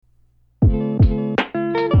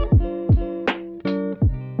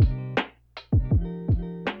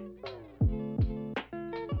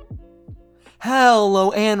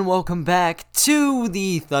Hello and welcome back to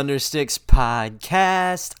the Thundersticks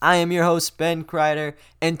podcast. I am your host, Ben Kreider,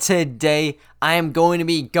 and today I am going to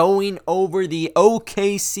be going over the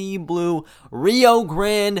OKC Blue Rio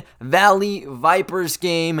Grande Valley Vipers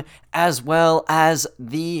game, as well as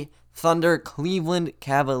the Thunder Cleveland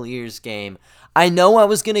Cavaliers game. I know I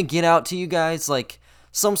was going to get out to you guys like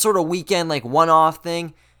some sort of weekend, like one-off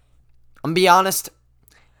thing. I'm going to be honest,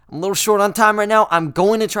 I'm a little short on time right now. I'm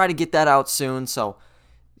going to try to get that out soon, so,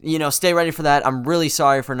 stay ready for that. I'm really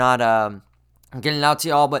sorry for not getting it out to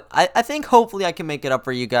y'all, but I think hopefully I can make it up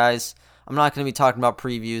for you guys. I'm not going to be talking about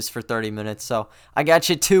previews for 30 minutes, so I got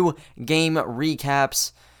you 2 game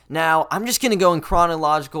recaps. Now, I'm just going to go in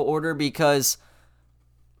chronological order because,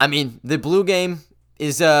 the Blue game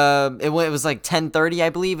is, it was like 10:30, I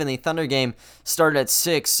believe, and the Thunder game started at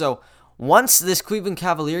 6, so once this Cleveland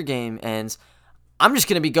Cavalier game ends, I'm just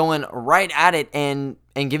going to be going right at it and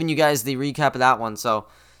giving you guys the recap of that one. So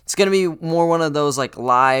it's going to be more one of those like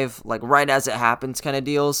live, like right as it happens kind of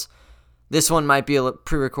deals. This one might be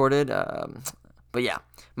pre-recorded, but yeah.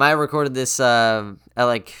 I recorded this at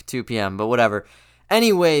like 2 p.m., but whatever.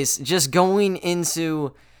 Anyways, just going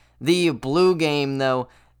into the Blue game though,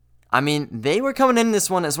 they were coming in this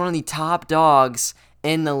one as one of the top dogs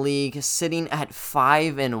in the league, sitting at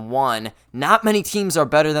 5-1. Not many teams are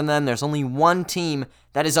better than them. There's only one team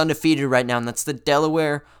that is undefeated right now, and that's the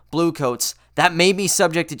Delaware Bluecoats. That may be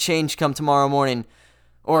subject to change come tomorrow morning,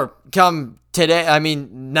 or come today,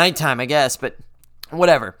 nighttime, I guess, but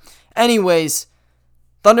whatever. Anyways,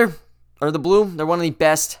 Thunder, or the Blue, they're one of the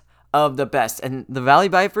best of the best. And the Valley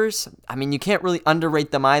Vipers, you can't really underrate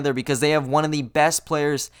them either because they have one of the best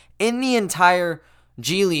players in the entire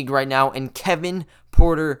G League right now, and Kevin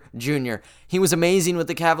Porter Jr. He was amazing with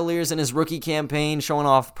the Cavaliers in his rookie campaign, showing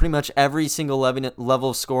off pretty much every single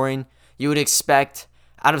level of scoring you would expect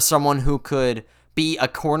out of someone who could be a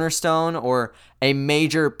cornerstone or a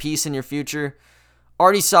major piece in your future.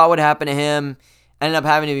 Already saw what happened to him, ended up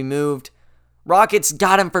having to be moved. Rockets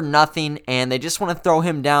got him for nothing, and they just want to throw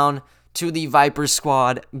him down to the Vipers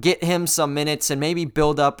squad, get him some minutes, and maybe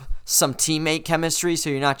build up some teammate chemistry so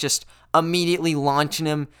you're not just immediately launching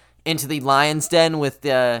him into the Lions Den with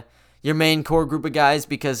your main core group of guys,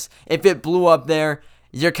 because if it blew up there,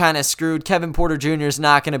 you're kind of screwed. Kevin Porter Jr. is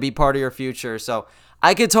not going to be part of your future, so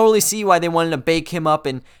I could totally see why they wanted to bake him up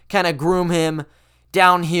and kind of groom him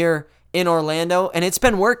down here in Orlando, and it's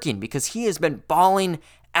been working because he has been balling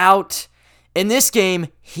out. In this game,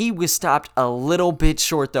 he was stopped a little bit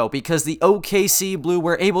short, though, because the OKC Blue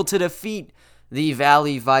were able to defeat the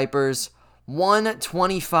Valley Vipers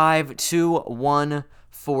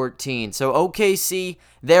 125-114. So OKC,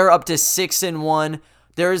 they're up to 6-1.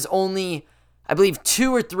 There's only, I believe,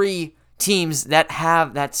 2 or 3 teams that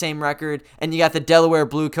have that same record, and you got the Delaware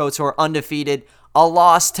Bluecoats who are undefeated. A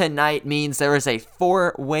loss tonight means there is a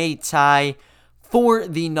 4-way tie for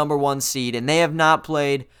the number 1 seed, and they have not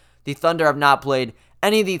played. The Thunder have not played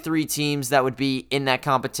any of the 3 teams that would be in that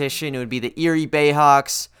competition. It would be the Erie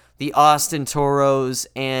Bayhawks, the Austin Toros,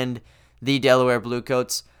 and the Delaware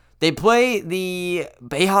Bluecoats. They play the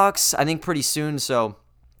Bayhawks, I think, pretty soon, so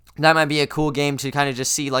that might be a cool game to kind of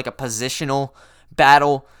just see like a positional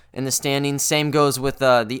battle in the standings. Same goes with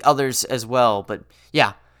the others as well. But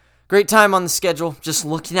yeah, great time on the schedule. Just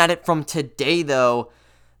looking at it from today, though,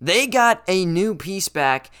 they got a new piece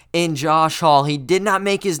back in Josh Hall. He did not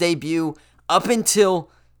make his debut up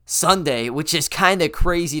until Sunday, which is kind of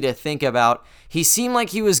crazy to think about. He seemed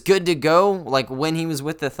like he was good to go, like when he was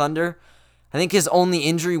with the Thunder. I think his only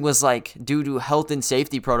injury was like due to health and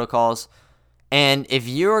safety protocols. And if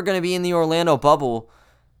you're going to be in the Orlando bubble,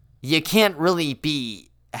 you can't really be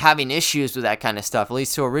having issues with that kind of stuff, at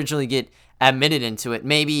least to originally get admitted into it.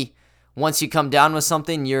 Maybe once you come down with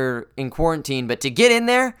something, you're in quarantine. But to get in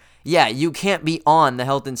there, yeah, you can't be on the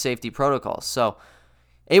health and safety protocols. So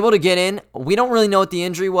able to get in. We don't really know what the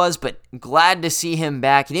injury was, but glad to see him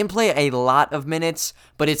back. He didn't play a lot of minutes,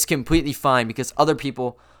 but it's completely fine because other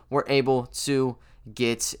people were able to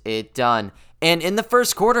get it done. And in the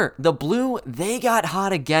first quarter, the Blue, they got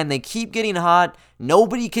hot again. They keep getting hot.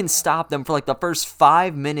 Nobody can stop them for like the first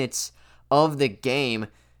 5 minutes of the game.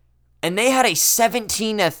 And they had a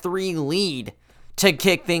 17-3 lead to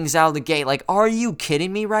kick things out of the gate. Like, are you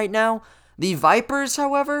kidding me right now? The Vipers,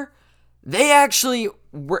 however, they actually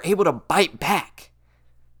were able to bite back.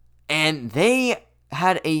 And they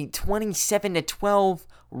had a 27-12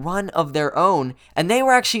 run of their own. And they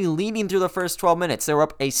were actually leading through the first 12 minutes. They were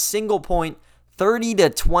up a single point,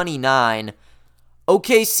 30-29.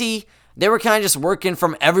 OKC, they were kind of just working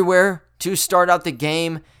from everywhere to start out the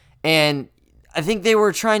game. And I think they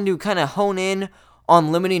were trying to kind of hone in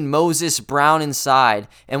on limiting Moses Brown inside.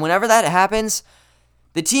 And whenever that happens,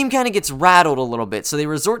 the team kind of gets rattled a little bit. So they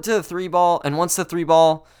resort to the 3-ball, and once the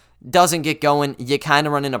 3-ball doesn't get going, you kind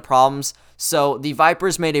of run into problems. So the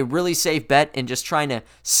Vipers made a really safe bet in just trying to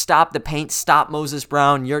stop the paint, stop Moses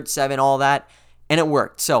Brown, Yurtseven, all that, and it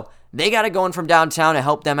worked. So they got it going from downtown to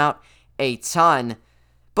help them out a ton.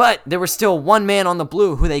 But there was still one man on the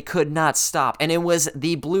Blue who they could not stop, and it was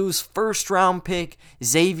the Blues' first-round pick,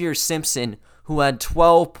 Xavier Simpson, who had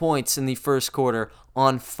 12 points in the first quarter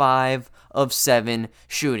on 5 of 7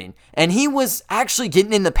 shooting. And he was actually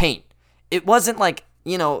getting in the paint. It wasn't like,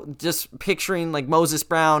 just picturing like Moses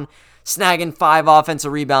Brown snagging 5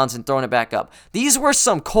 offensive rebounds and throwing it back up. These were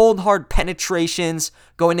some cold, hard penetrations,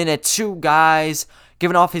 going in at 2 guys,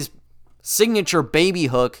 giving off his signature baby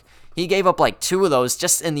hook. He gave up like 2 of those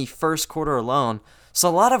just in the first quarter alone. So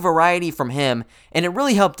a lot of variety from him, and it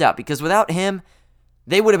really helped out because without him,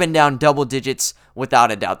 they would have been down double digits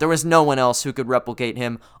without a doubt. There was no one else who could replicate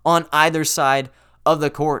him on either side of the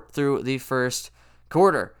court through the first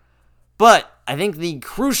quarter. But I think the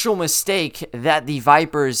crucial mistake that the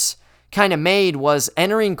Vipers kind of made was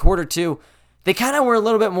entering quarter 2. They kind of were a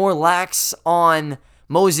little bit more lax on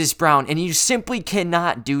Moses Brown, and you simply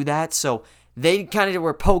cannot do that. So they kind of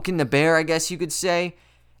were poking the bear, I guess you could say.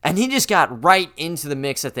 And he just got right into the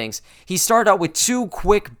mix of things. He started out with 2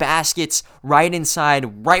 quick baskets right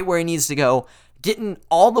inside, right where he needs to go, getting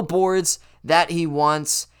all the boards that he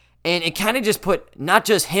wants. And it kind of just put not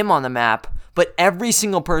just him on the map, but every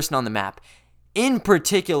single person on the map. In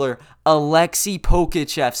particular, Aleksej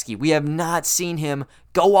Pokusevski. We have not seen him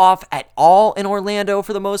go off at all in Orlando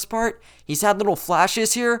for the most part. He's had little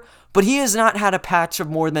flashes here, but he has not had a patch of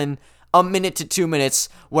more than a minute to 2 minutes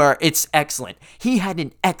where it's excellent. He had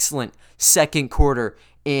an excellent second quarter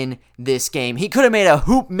in this game. He could have made a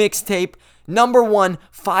hoop mixtape, number 1,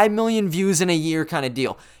 5 million views in a year kind of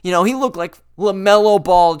deal. He looked like LaMelo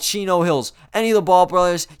Ball, Chino Hills, any of the Ball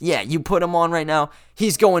brothers. Yeah, you put him on right now,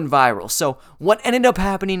 he's going viral. So what ended up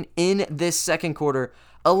happening in this second quarter,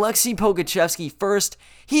 Aleksej Pokusevski first,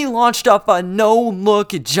 he launched up a no-look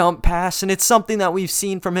jump pass, and it's something that we've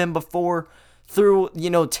seen from him before through,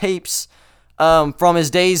 tapes from his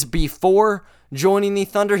days before joining the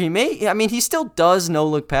Thunder. He still does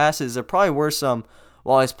no-look passes. There probably were some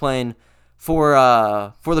while he's playing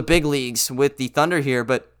for the big leagues with the Thunder here.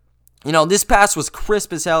 But, this pass was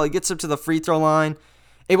crisp as hell. He gets up to the free throw line,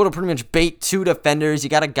 able to pretty much bait 2 defenders. You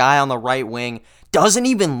got a guy on the right wing, doesn't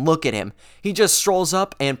even look at him. He just strolls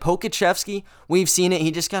up, and Pokusevski, we've seen it,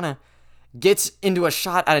 he just kind of gets into a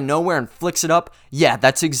shot out of nowhere and flicks it up. Yeah,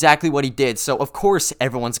 that's exactly what he did. So, of course,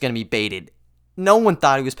 everyone's going to be baited. No one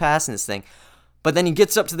thought he was passing this thing. But then he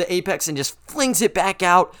gets up to the apex and just flings it back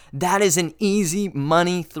out. That is an easy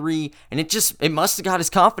money 3. And it must have got his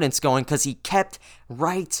confidence going because he kept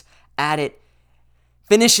right at it.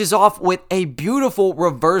 Finishes off with a beautiful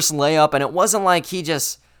reverse layup. And it wasn't like he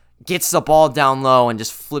just gets the ball down low and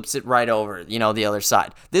just flips it right over, the other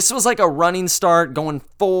side. This was like a running start, going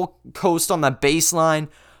full coast on the baseline,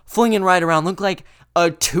 flinging right around. Looked like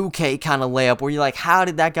a 2K kind of layup where you're like, how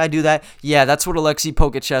did that guy do that? Yeah, that's what Aleksej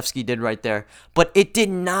Pokusevski did right there. But it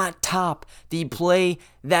did not top the play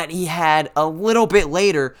that he had a little bit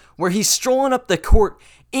later where he's strolling up the court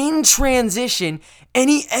in transition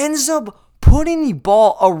and he ends up putting the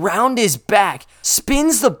ball around his back,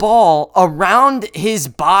 spins the ball around his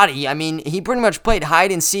body. I mean, he pretty much played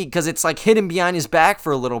hide and seek because it's like hidden behind his back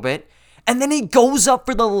for a little bit. And then he goes up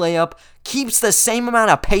for the layup, keeps the same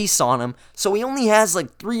amount of pace on him, so he only has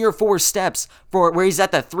like 3 or 4 steps for where he's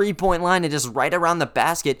at the 3-point line and just right around the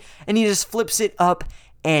basket, and he just flips it up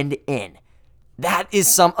and in. That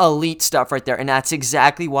is some elite stuff right there, and that's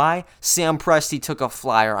exactly why Sam Presti took a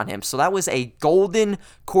flyer on him. So that was a golden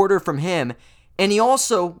quarter from him, and he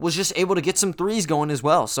also was just able to get some threes going as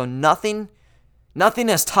well. So nothing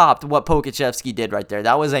has topped what Pokusevski did right there.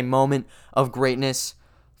 That was a moment of greatness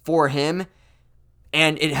for him,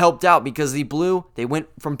 and it helped out because the Blue, they went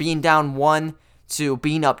from being down 1 to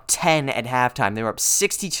being up 10 at halftime. They were up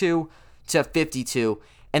 62 to 52,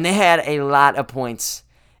 and they had a lot of points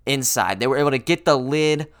inside. They were able to get the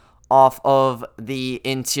lid off of the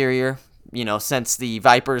interior, since the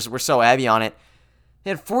Vipers were so heavy on it. They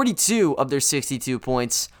had 42 of their 62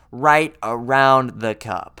 points right around the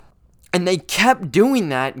cup. And they kept doing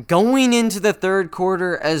that going into the third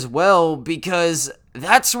quarter as well, because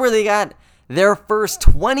that's where they got their first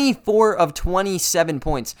 24 of 27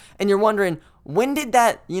 points. And you're wondering, when did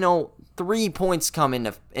that, 3 points come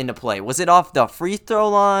into play? Was it off the free throw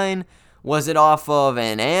line? Was it off of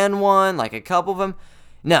an and one, like a couple of them?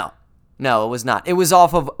 No, it was not. It was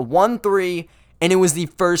off of 1 3 and it was the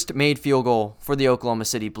first made field goal for the Oklahoma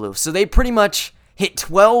City Blue. So they pretty much hit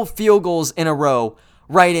 12 field goals in a row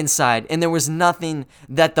right inside, and there was nothing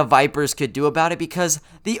that the Vipers could do about it because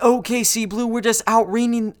the OKC Blue were just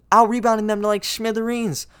out-rebounding them to like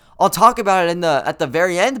smithereens. I'll talk about it at the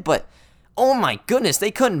very end, but oh my goodness,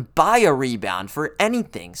 they couldn't buy a rebound for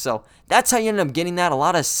anything. So that's how you ended up getting that. A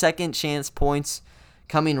lot of second chance points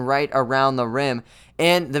coming right around the rim.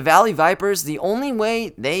 And the Valley Vipers, the only way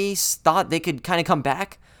they thought they could kind of come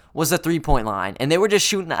back was the three-point line. And they were just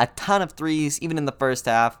shooting a ton of threes, even in the first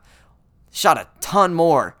half. Shot a ton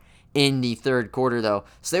more in the third quarter, though.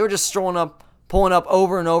 So they were just pulling up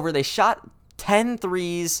over and over. They shot 10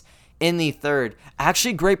 threes in the third.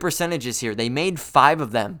 Actually, great percentages here. They made 5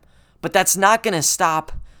 of them. But that's not going to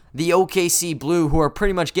stop the OKC Blue, who are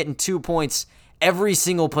pretty much getting 2 points every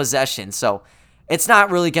single possession. So it's not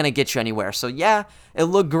really going to get you anywhere. So yeah, it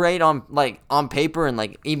looked great on paper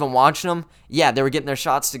and even watching them. Yeah, they were getting their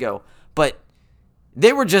shots to go. But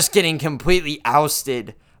they were just getting completely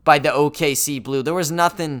ousted by the OKC Blue. There was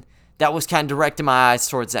nothing that was kind of directing my eyes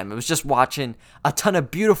towards them. It was just watching a ton of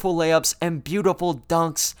beautiful layups and beautiful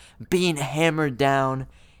dunks being hammered down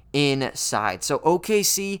inside. So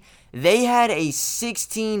OKC, they had a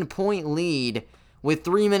 16-point lead with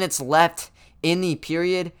 3 minutes left in the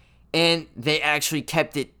period, and they actually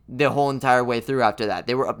kept it the whole entire way through after that.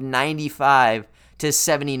 They were up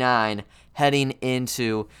 95-79 heading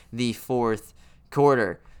into the fourth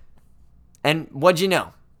quarter. And what'd you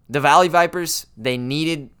know? The Valley Vipers, they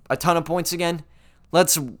needed a ton of points again.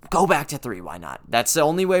 Let's go back to 3. Why not? That's the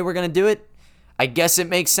only way we're going to do it. I guess it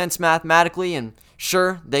makes sense mathematically, and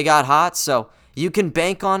sure, they got hot, so you can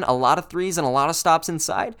bank on a lot of threes and a lot of stops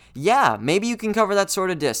inside. Yeah, maybe you can cover that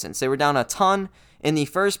sort of distance. They were down a ton in the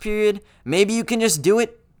first period. Maybe you can just do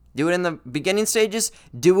it. Do it in the beginning stages.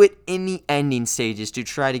 Do it in the ending stages to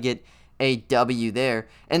try to get a W there.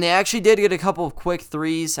 And they actually did get a couple of quick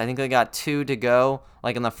threes. I think they got 2 to go,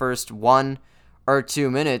 like in the first 1 or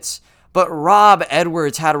 2 minutes. But Rob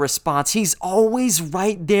Edwards had a response. He's always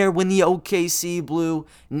right there when the OKC Blue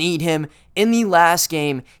need him. In the last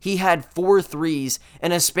game, he had 4 threes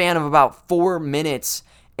in a span of about 4 minutes.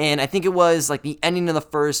 And I think it was like the ending of the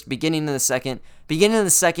first, beginning of the second. Beginning of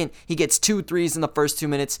the second, he gets 2 threes in the first 2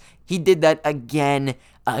 minutes. He did that again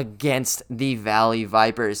against the Valley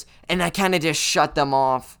Vipers. And I kind of just shut them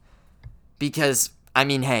off because, I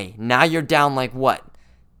mean, hey, now you're down like what?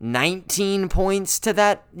 19 points to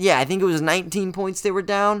that? Yeah, I think it was 19 points they were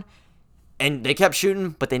down. And they kept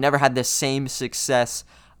shooting, but they never had the same success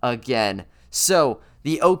again. So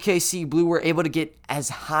the OKC Blue were able to get as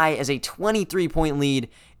high as a 23-point lead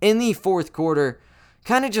in the fourth quarter.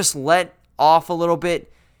 Kind of just let off a little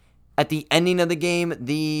bit at the ending of the game.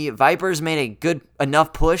 The Vipers made a good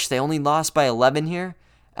enough push. They only lost by 11 here,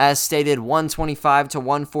 as stated,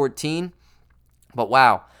 125-114. But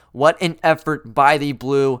wow, what an effort by the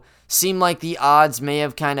Blue. Seemed like the odds may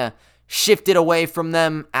have kind of shifted away from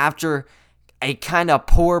them after a kind of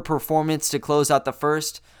poor performance to close out the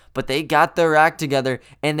first. But they got their act together,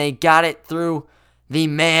 and they got it through the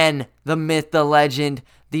man, the myth, the legend,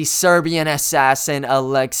 the Serbian assassin,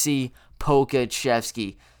 Aleksej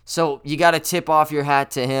Pokusevski. So you got to tip off your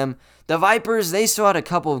hat to him. The Vipers, they still had a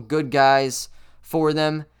couple of good guys for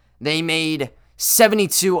them. They made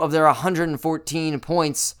 72 of their 114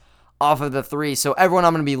 points off of the 3. So everyone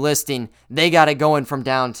I'm going to be listing, they got it going from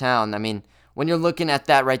downtown. I mean, when you're looking at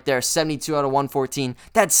that right there, 72 out of 114,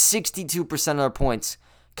 that's 62% of their points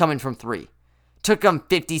coming from 3. Took them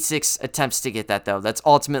 56 attempts to get that, though. That's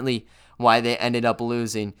ultimately why they ended up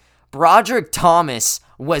losing. Broderick Thomas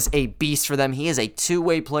was a beast for them. He is a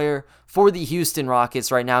two-way player for the Houston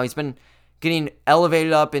Rockets right now. He's been getting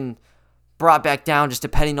elevated up and brought back down just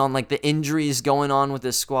depending on like the injuries going on with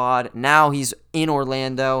his squad. Now he's in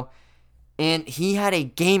Orlando, and he had a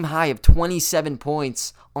game high of 27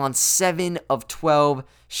 points on 7 of 12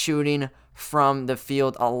 shooting from the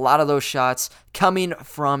field. A lot of those shots coming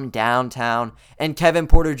from downtown. And Kevin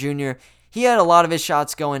Porter Jr., he had a lot of his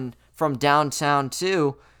shots going from downtown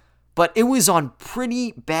too, but it was on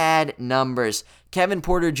pretty bad numbers. Kevin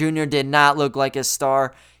Porter Jr. did not look like a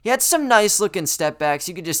star. He had some nice looking step backs.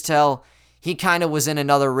 You could just tell he kind of was in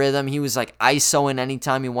another rhythm. He was like ISOing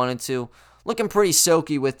anytime he wanted to. Looking pretty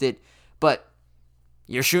soaky with it, but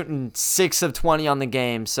you're shooting 6 of 20 on the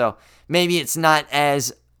game, so maybe it's not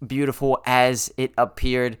as beautiful as it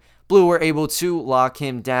appeared. Blue were able to lock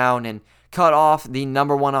him down and cut off the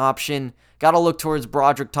number 1 option. Got to look towards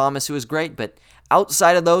Broderick Thomas, who was great, but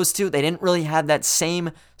outside of those two, they didn't really have that same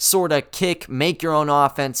sort of kick, make your own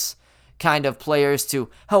offense kind of players to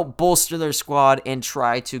help bolster their squad and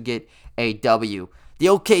try to get a W. the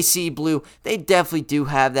OKC Blue, they definitely do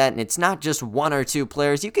have that, and it's not just one or two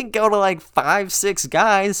players. You can go to like 5, 6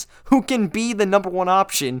 guys who can be the number one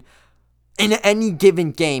option in any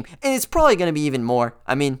given game, and it's probably going to be even more.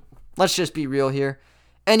 I mean, let's just be real here.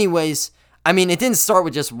 Anyways, I mean, it didn't start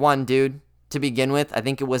with just one dude to begin with. I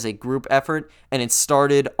think it was a group effort, and it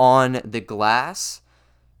started on the glass.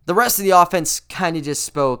 The rest of the offense kind of just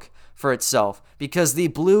spoke for itself because the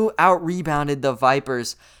Blue out-rebounded the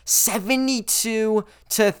Vipers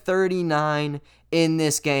 72-39 in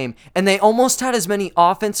this game. And they almost had as many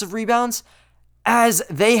offensive rebounds as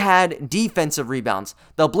they had defensive rebounds.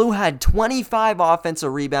 The Blue had 25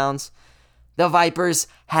 offensive rebounds. The Vipers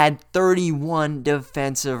had 31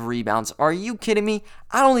 defensive rebounds. Are you kidding me?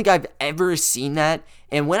 I don't think I've ever seen that.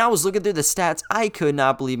 And when I was looking through the stats, I could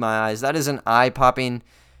not believe my eyes. That is an eye-popping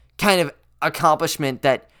kind of accomplishment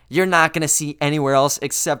that you're not going to see anywhere else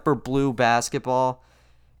except for Blue basketball.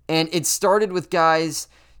 And it started with guys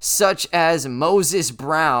such as Moses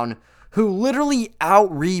Brown, who literally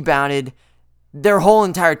out-rebounded their whole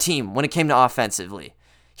entire team when it came to offensively.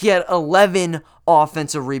 He had 11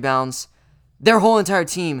 offensive rebounds. Their whole entire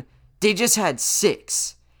team, they just had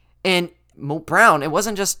 6. And Brown, it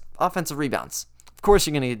wasn't just offensive rebounds. Of course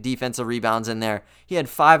you're going to get defensive rebounds in there. He had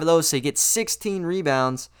 5 of those, so you get 16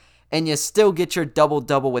 rebounds. And you still get your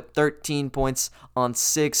double-double with 13 points on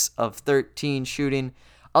 6 of 13 shooting.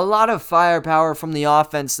 A lot of firepower from the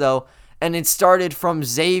offense, though. And it started from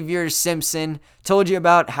Xavier Simpson. Told you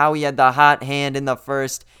about how he had the hot hand in the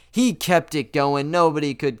first. He kept it going.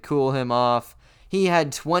 Nobody could cool him off. He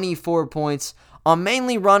had 24 points on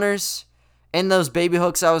mainly runners and those baby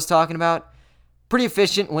hooks I was talking about. Pretty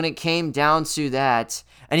efficient when it came down to that.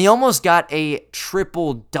 And he almost got a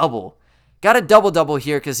triple-double. Got a double-double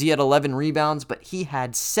here because he had 11 rebounds, but he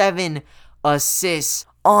had 7 assists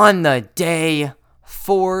on the day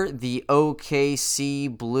for the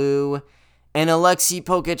OKC Blue. And Aleksej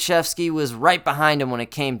Pokusevski was right behind him when it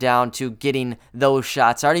came down to getting those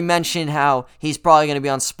shots. I already mentioned how he's probably going to be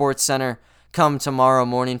on SportsCenter come tomorrow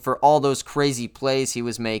morning for all those crazy plays he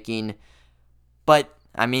was making. But,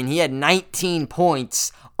 I mean, he had 19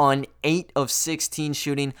 points on 8 of 16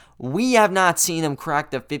 shooting. We have not seen him crack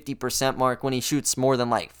the 50% mark when he shoots more than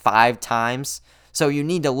like 5 times. So you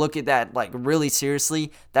need to look at that like really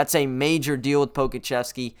seriously. That's a major deal with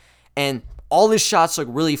Pokusevski. And all his shots look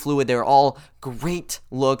really fluid. They're all great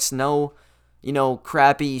looks. No,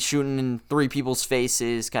 crappy shooting in 3 people's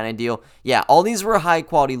faces kind of deal. Yeah, all these were high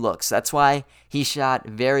quality looks. That's why he shot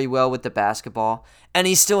very well with the basketball. And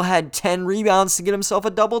he still had 10 rebounds to get himself a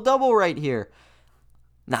double-double right here.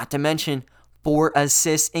 Not to mention 4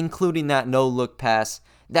 assists, including that no-look pass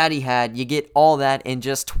that he had. You get all that in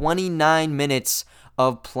just 29 minutes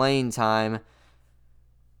of playing time.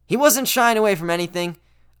 He wasn't shying away from anything.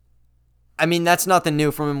 I mean, that's nothing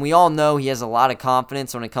new from him. We all know he has a lot of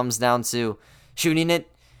confidence when it comes down to shooting it.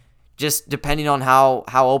 Just depending on how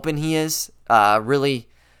open he is, really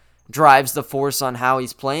drives the force on how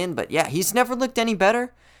he's playing. But yeah, he's never looked any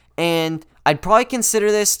better. And I'd probably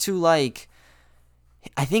consider this to like,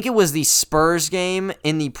 I think it was the Spurs game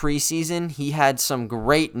in the preseason. He had some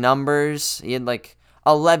great numbers. He had like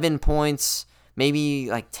 11 points, maybe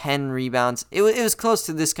like 10 rebounds. It was close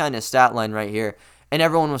to this kind of stat line right here. And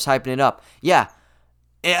everyone was hyping it up. Yeah,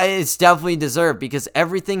 it's definitely deserved because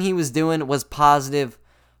everything he was doing was positive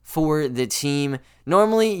for the team.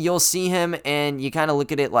 Normally, you'll see him and you kind of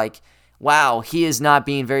look at it like, wow, he is not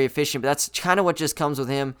being very efficient. But that's kind of what just comes with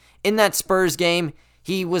him. In that Spurs game,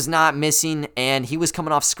 he was not missing, and he was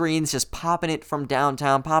coming off screens, just popping it from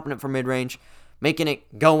downtown, popping it from mid-range, making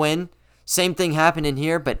it go in. Same thing happened in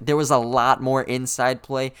here, but there was a lot more inside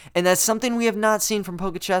play, and that's something we have not seen from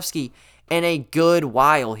Pokusevski in a good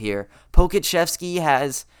while here. Pokusevski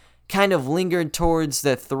has kind of lingered towards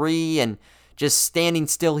the 3 and just standing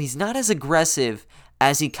still. He's not as aggressive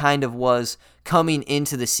as he kind of was coming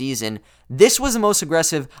into the season. This was the most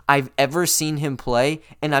aggressive I've ever seen him play,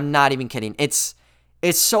 and I'm not even kidding. It's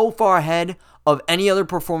so far ahead of any other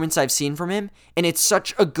performance I've seen from him, and it's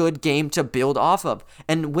such a good game to build off of.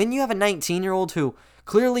 And when you have a 19-year-old who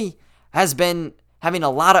clearly has been having a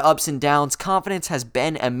lot of ups and downs, confidence has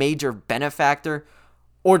been a major benefactor,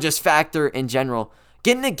 or just factor in general.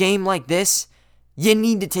 Getting a game like this, you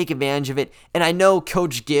need to take advantage of it. And I know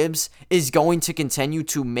Coach Gibbs is going to continue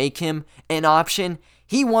to make him an option.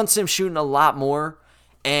 He wants him shooting a lot more,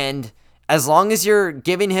 and as long as you're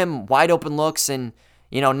giving him wide open looks and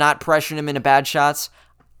not pressuring him into bad shots,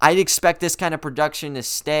 I'd expect this kind of production to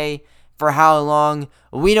stay. For how long,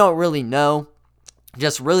 we don't really know.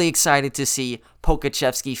 Just really excited to see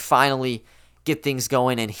Pokusevski finally get things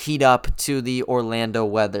going and heat up to the Orlando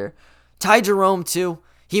weather. Ty Jerome, too.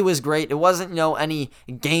 He was great. It wasn't, any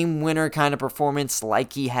game winner kind of performance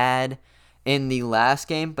like he had in the last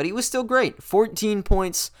game, but he was still great. 14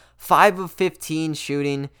 points, 5 of 15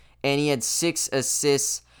 shooting, and he had 6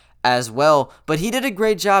 assists as well. But he did a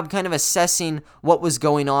great job kind of assessing what was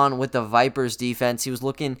going on with the Vipers defense. He was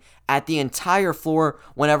looking at the entire floor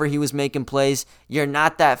whenever he was making plays. You're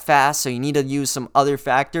not that fast, so you need to use some other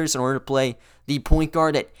factors in order to play the point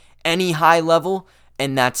guard at any high level,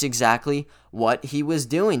 and that's exactly what he was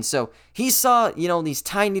doing. So he saw, these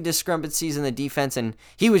tiny discrepancies in the defense, and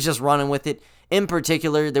he was just running with it. In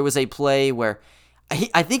particular, there was a play where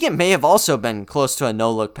I think it may have also been close to a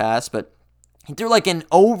no-look pass, but he threw like an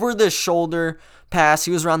over-the-shoulder pass.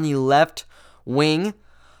 He was around the left wing,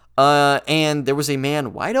 and there was a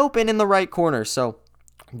man wide open in the right corner. So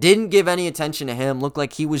didn't give any attention to him. Looked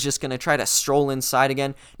like he was just going to try to stroll inside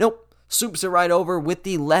again. Nope. Swoops it right over with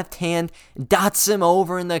the left hand, dots him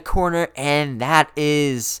over in the corner, and that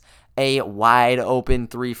is a wide open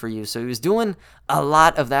 3 for you. So he was doing a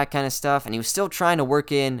lot of that kind of stuff, and he was still trying to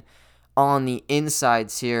work in on the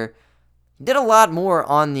insides here. Did a lot more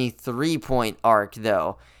on the 3-point arc,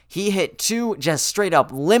 though. He hit 2 just straight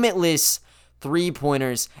up limitless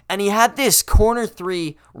 3-pointers, and he had this corner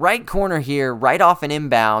 3, right corner here, right off an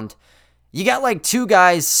inbound. You got like 2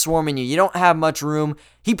 guys swarming you. You don't have much room.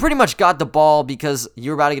 He pretty much got the ball because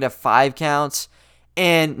you're about to get a 5 counts.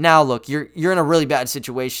 And now look, you're in a really bad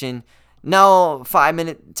situation. No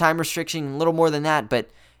 5-minute time restriction, a little more than that, but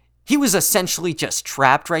he was essentially just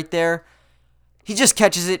trapped right there. He just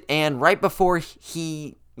catches it, and right before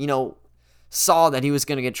he, saw that he was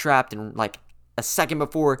going to get trapped, and like a second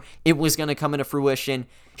before it was going to come into fruition,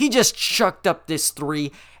 he just chucked up this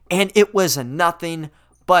 3, and it was nothing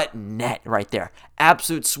but net right there.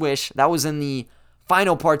 Absolute swish. That was in the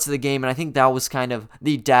final parts of the game, and I think that was kind of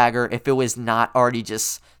the dagger if it was not already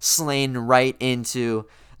just slain right into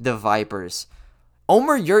the Vipers.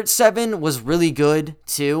 Omer Yurtseven was really good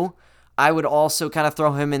too. I would also kind of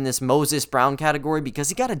throw him in this Moses Brown category because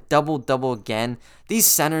he got a double-double again. These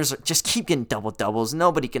centers just keep getting double-doubles.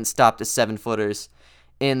 Nobody can stop the 7-footers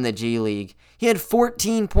in the G League. He had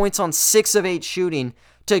 14 points on 6 of 8 shooting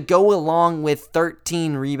to go along with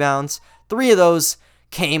 13 rebounds. 3 of those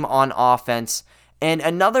came on offense. And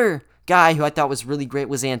another guy who I thought was really great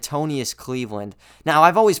was Antonius Cleveland. Now,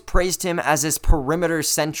 I've always praised him as this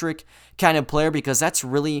perimeter-centric kind of player because that's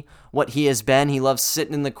really what he has been. He loves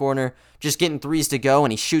sitting in the corner, just getting 3s to go,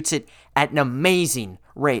 and he shoots it at an amazing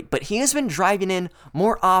rate. But he has been driving in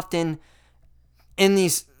more often in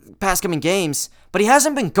these past coming games, but he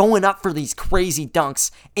hasn't been going up for these crazy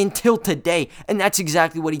dunks until today, and that's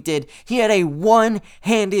exactly what he did. He had a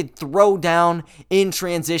one-handed throwdown in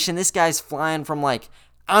transition. This guy's flying from I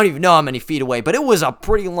don't even know how many feet away, but it was a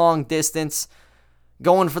pretty long distance,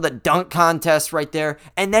 going for the dunk contest right there.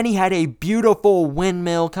 And then he had a beautiful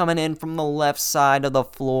windmill coming in from the left side of the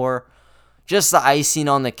floor. Just the icing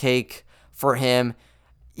on the cake for him.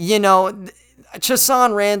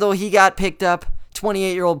 Chasson Randle, he got picked up.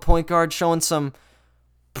 28-year-old point guard showing some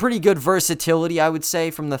pretty good versatility, I would say,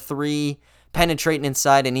 from the 3, penetrating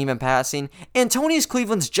inside and even passing. Antonius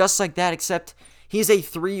Cleveland's just like that, except he's a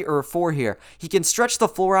 3 or a 4 here. He can stretch the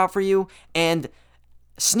floor out for you, and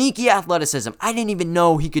sneaky athleticism. I didn't even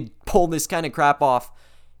know he could pull this kind of crap off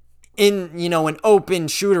in, an open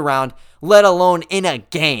shoot-around, let alone in a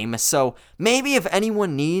game. So maybe if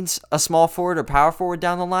anyone needs a small forward or power forward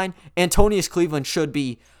down the line, Antonius Cleveland should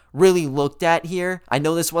be really looked at here. I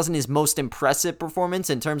know this wasn't his most impressive performance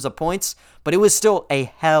in terms of points, but it was still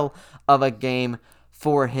a hell of a game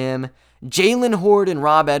for him. Jalen Horde and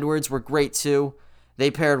Rob Edwards were great too.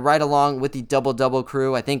 They paired right along with the double-double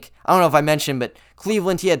crew. I don't know if I mentioned, but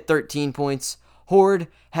Cleveland, he had 13 points. Horde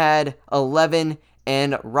had 11,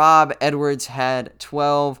 and Rob Edwards had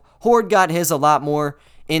 12. Horde got his a lot more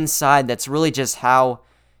inside. That's really just how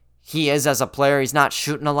he is as a player. He's not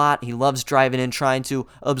shooting a lot. He loves driving in, trying to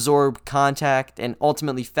absorb contact and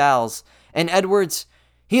ultimately fouls. And Edwards,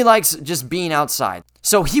 he likes just being outside.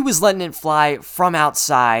 So he was letting it fly from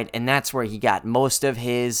outside, and that's where he got most of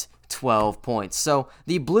his 12 points. So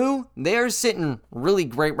the Blue, they're sitting really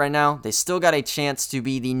great right now. They still got a chance to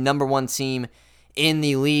be the number 1 team in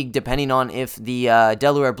the league, depending on if the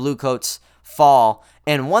Delaware Bluecoats fall.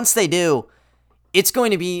 And once they do, it's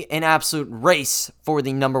going to be an absolute race for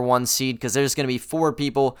the number 1 seed because there's going to be 4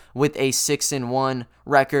 people with a 6-1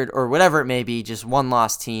 record or whatever it may be, just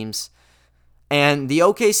 1-loss teams. And the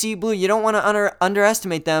OKC Blue, you don't want to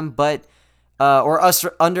underestimate them, but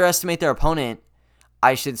underestimate their opponent,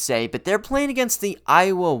 I should say. But they're playing against the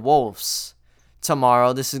Iowa Wolves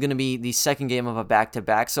tomorrow. This is going to be the second game of a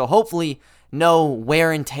back-to-back, so hopefully no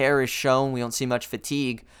wear and tear is shown. We don't see much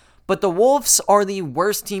fatigue. But the Wolves are the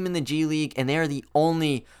worst team in the G League, and they are the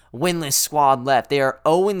only winless squad left. They are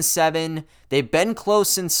 0-7. They've been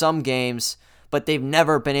close in some games, but they've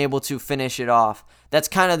never been able to finish it off. That's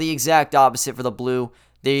kind of the exact opposite for the Blue.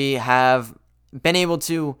 They have been able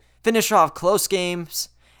to finish off close games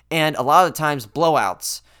and a lot of times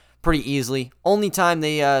blowouts pretty easily. Only time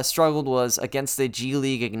they struggled was against the G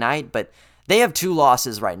League Ignite, but they have 2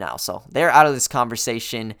 losses right now, so they're out of this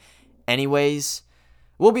conversation anyways.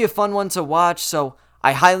 Will be a fun one to watch, so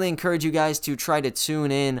I highly encourage you guys to try to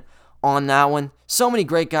tune in on that one. So many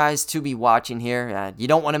great guys to be watching here. You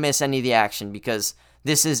don't want to miss any of the action because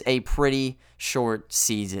this is a pretty short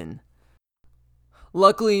season.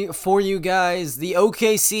 Luckily for you guys, the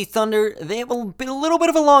OKC Thunder, they have been a little bit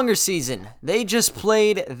of a longer season. They just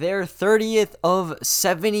played their 30th of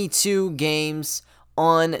 72 games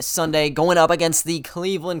on Sunday, going up against the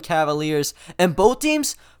Cleveland Cavaliers, and both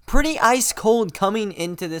teams pretty ice cold coming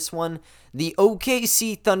into this one. The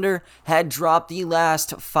OKC Thunder had dropped the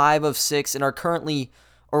last 5 of 6 and were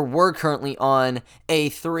currently on a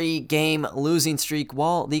 3-game losing streak,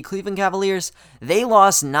 while the Cleveland Cavaliers, they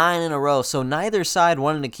lost 9 in a row, so neither side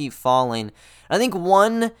wanted to keep falling. I think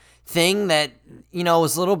one thing that,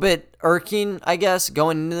 was a little bit irking, I guess,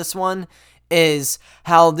 going into this one, is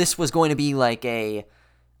how this was going to be like a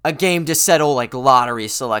game to settle like lottery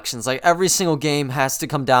selections. Like every single game has to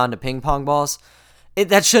come down to ping pong balls.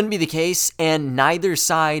 That shouldn't be the case, and neither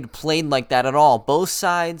side played like that at all. Both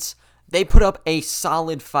sides, they put up a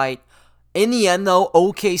solid fight. In the end, though,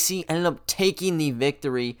 OKC ended up taking the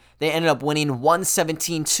victory. They ended up winning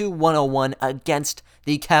 117-101 against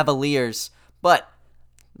the Cavaliers. But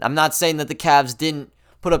I'm not saying that the Cavs didn't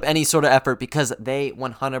put up any sort of effort, because they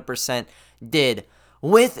 100% did.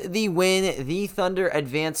 With the win, the Thunder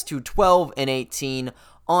advanced to 12-18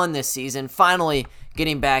 on this season, finally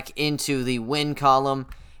getting back into the win column.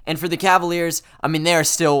 And for the Cavaliers, they're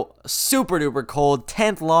still super duper cold.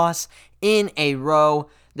 10th loss in a row.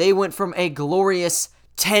 They went from a glorious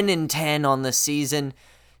 10-10 on the season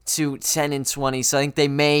to 10-20. So I think they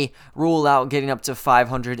may rule out getting up to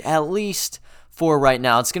 500, at least for right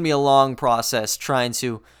now. It's going to be a long process trying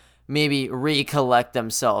to maybe recollect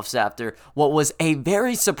themselves after what was a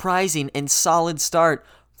very surprising and solid start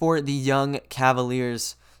for the young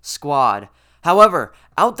Cavaliers squad. However,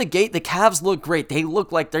 out the gate, the Cavs look great. They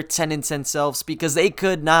look like their 10-10 selves because they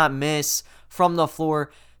could not miss from the floor.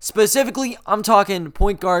 Specifically, I'm talking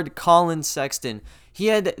point guard Colin Sexton. He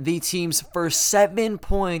had the team's first 7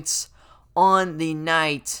 points on the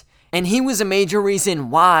night, and he was a major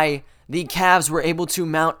reason why the Cavs were able to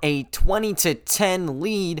mount a 20-10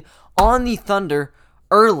 lead on the Thunder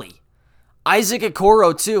early. Isaac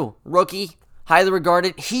Okoro, too, rookie, highly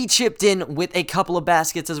regarded. He chipped in with a couple of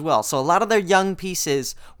baskets as well. So a lot of their young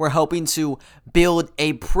pieces were helping to build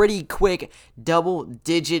a pretty quick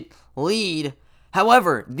double-digit lead.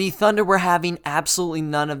 However, the Thunder were having absolutely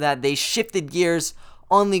none of that. They shifted gears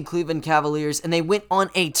on the Cleveland Cavaliers, and they went on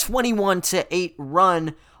a 21-8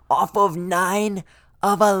 run off of 9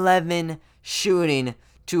 of 11 shooting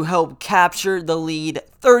to help capture the lead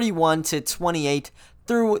 31-28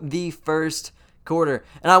 through the first quarter.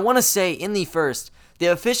 And I want to say, in the first, the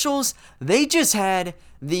officials, they just had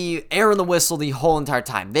the air in the whistle the whole entire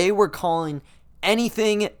time. They were calling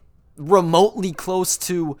anything remotely close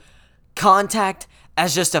to contact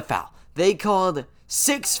as just a foul. They called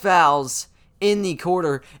 6 fouls in the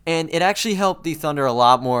quarter, and it actually helped the Thunder a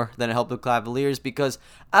lot more than it helped the Cavaliers because,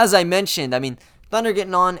 as I mentioned, Thunder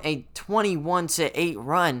getting on a 21-8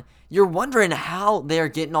 run. You're wondering how they're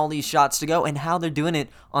getting all these shots to go and how they're doing it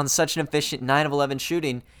on such an efficient 9 of 11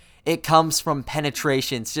 shooting. It comes from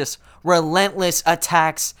penetrations, just relentless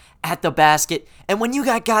attacks at the basket. And when you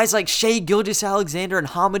got guys like Shai Gilgeous-Alexander and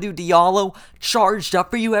Hamidou Diallo charged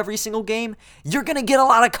up for you every single game, you're going to get a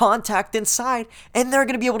lot of contact inside, and they're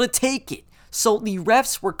going to be able to take it. So the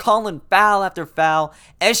refs were calling foul after foul.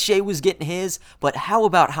 SJ was getting his, but how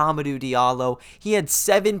about Hamidou Diallo? He had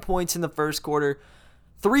 7 points in the first quarter,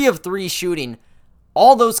 3 of 3 shooting.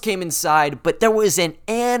 All those came inside, but there was an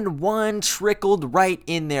and one trickled right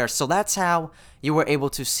in there. So that's how you were able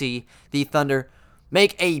to see the Thunder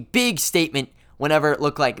make a big statement whenever it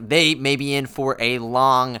looked like they may be in for a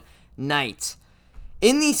long night.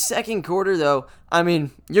 In the second quarter, though,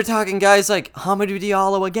 you're talking guys like Hamidou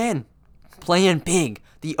Diallo again, playing big.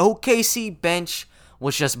 The OKC bench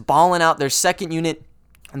was just balling out. Their second unit,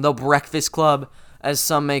 the Breakfast Club, as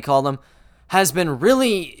some may call them, has been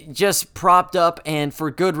really just propped up, and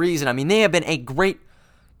for good reason. They have been a great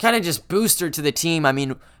kind of just booster to the team. I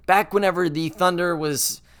mean, back whenever the Thunder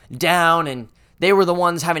was down and they were the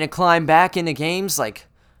ones having to climb back into games, like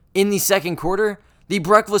in the second quarter, the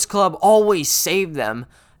Breakfast Club always saved them.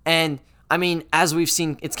 And I mean, as we've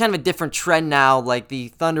seen, it's kind of a different trend now. Like the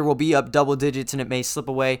Thunder will be up double digits and it may slip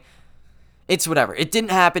away. It's whatever. It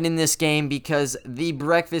didn't happen in this game because the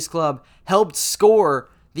Breakfast Club helped score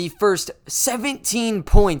the first 17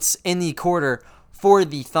 points in the quarter for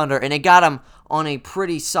the Thunder, and it got them on a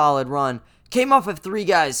pretty solid run. Came off of three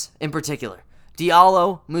guys in particular: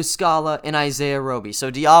 Diallo, Muscala, and Isaiah Roby.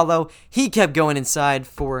 So Diallo, he kept going inside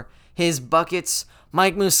for his buckets.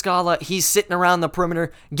 Mike Muscala, he's sitting around the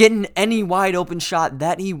perimeter, getting any wide open shot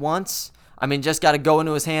that he wants. I mean, just got to go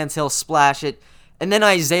into his hands, he'll splash it. And then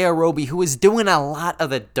Isaiah Roby, who was doing a lot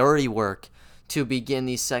of the dirty work to begin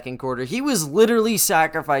the second quarter. He was literally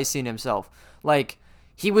sacrificing himself. Like,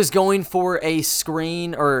 he was going for a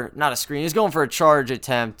screen, or not a screen, he was going for a charge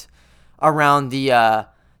attempt around the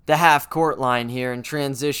half court line here in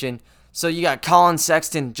transition. So you got Colin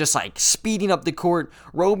Sexton just like speeding up the court.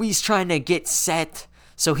 Roby's trying to get set,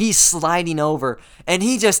 so he's sliding over, and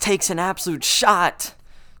he just takes an absolute shot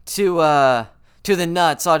to the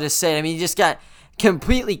nuts. I'll just say it. I mean, he just got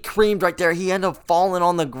completely creamed right there. He ended up falling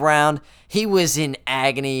on the ground. He was in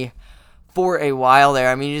agony for a while there.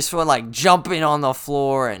 I mean, he just went like jumping on the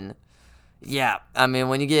floor, and yeah, I mean,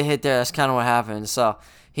 when you get hit there, that's kind of what happens. So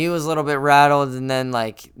he was a little bit rattled, and then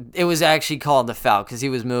like it was actually called the foul because he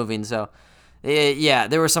was moving. So yeah,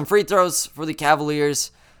 there were some free throws for the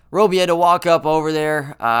Cavaliers. Roby had to walk up over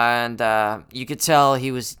there, and you could tell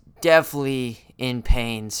he was definitely in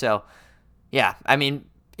pain. So yeah, I mean,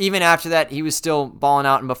 even after that, he was still balling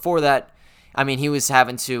out, and before that, I mean, he was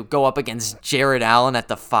having to go up against Jared Allen at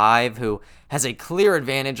the 5, who has a clear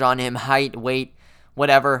advantage on him, height, weight,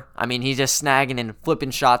 whatever. I mean, he's just snagging and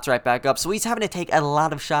flipping shots right back up. So he's having to take a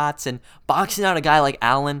lot of shots, and boxing out a guy like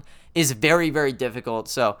Allen is very, very difficult.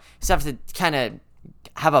 So he's having to kind of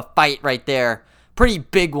have a fight right there. Pretty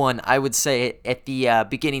big one, I would say, at the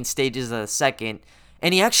beginning stages of the second.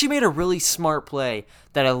 And he actually made a really smart play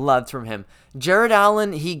that I loved from him. Jared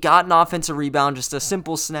Allen, he got an offensive rebound, just a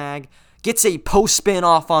simple snag. Gets a post spin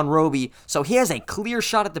off on Roby, so he has a clear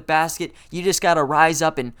shot at the basket. You just gotta rise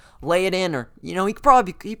up and lay it in, or he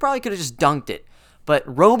probably could have just dunked it. But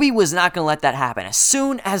Roby was not gonna let that happen. As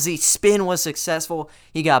soon as the spin was successful,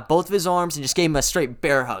 he got both of his arms and just gave him a straight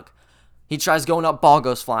bear hug. He tries going up, ball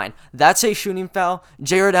goes flying. That's a shooting foul.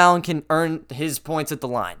 Jared Allen can earn his points at the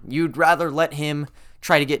line. You'd rather let him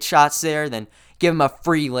try to get shots there than give him a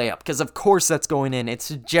free layup, because of course that's going in. It's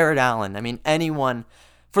Jared Allen. I mean, anyone,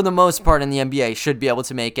 for the most part in the NBA, should be able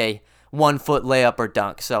to make a 1-foot layup or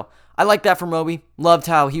dunk. So I like that from Roby. Loved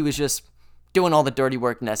how he was just doing all the dirty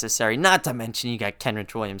work necessary. Not to mention you got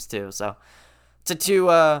Kenrich Williams too. So it's a two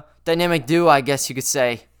dynamic duo, I guess you could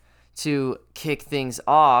say, to kick things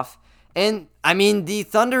off. And I mean, the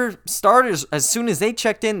Thunder starters, as soon as they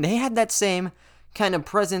checked in, they had that same kind of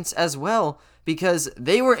presence as well, because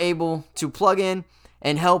they were able to plug in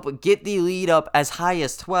and help get the lead up as high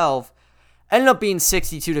as 12. Ended up being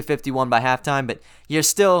 62-51 by halftime, but you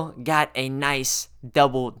still got a nice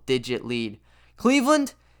double-digit lead.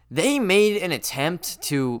 Cleveland, they made an attempt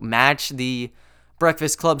to match the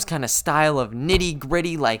Breakfast Club's kind of style of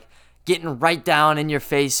nitty-gritty, like getting right down in your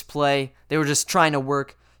face play. They were just trying to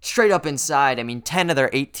work straight up inside. I mean, 10 of their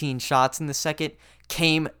 18 shots in the second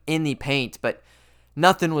came in the paint, but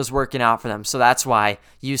nothing was working out for them. So that's why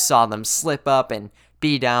you saw them slip up and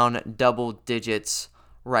be down double digits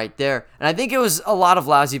right there. And I think it was a lot of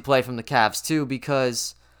lousy play from the Cavs too,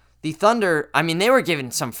 because the Thunder, I mean, they were given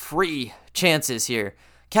some free chances here.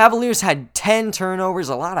 Cavaliers had 10 turnovers,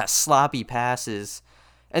 a lot of sloppy passes,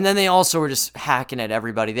 and then they also were just hacking at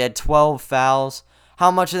everybody. They had 12 fouls.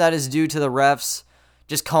 How much of that is due to the refs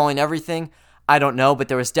just calling everything? I don't know, but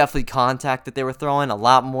there was definitely contact that they were throwing, a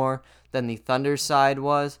lot more than the Thunder side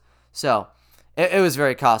was. So it was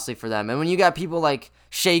very costly for them. And when you got people like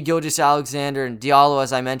Shai Gilgeous-Alexander and Diallo,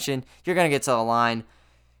 as I mentioned, you're going to get to the line.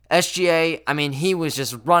 SGA, I mean, he was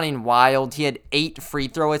just running wild. He had 8 free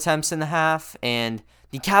throw attempts in the half, and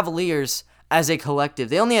the Cavaliers, as a collective,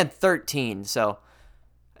 they only had 13. So,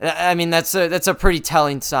 I mean, that's a pretty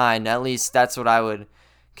telling sign. At least that's what I would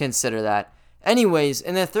consider that. Anyways,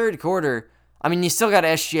 in the third quarter, I mean, you still got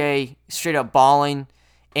SGA straight up balling,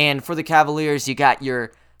 and for the Cavaliers, you got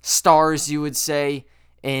your stars, you would say,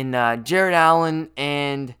 in Jared Allen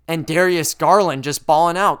and Darius Garland just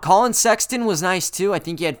balling out. Colin Sexton was nice too. I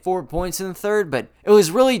think he had 4 points in the third, but it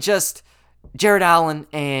was really just Jared Allen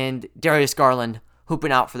and Darius Garland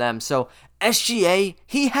hooping out for them. So SGA,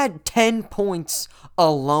 he had 10 points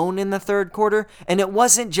alone in the third quarter, and it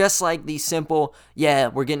wasn't just like the simple, yeah,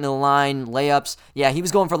 we're getting to the line, layups. Yeah, he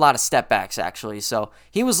was going for a lot of step backs, actually. So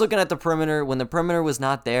he was looking at the perimeter. When the perimeter was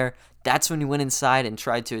not there, that's when he went inside and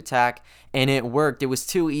tried to attack, and it worked. It was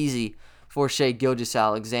too easy for Shai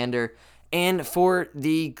Gilgeous-Alexander. And for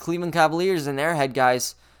the Cleveland Cavaliers and their head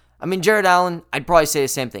guys, I mean, Jarrett Allen, I'd probably say the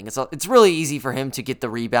same thing. It's really easy for him to get the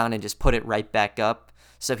rebound and just put it right back up.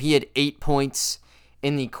 So he had 8 points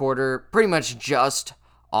in the quarter, pretty much just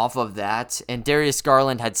off of that. And Darius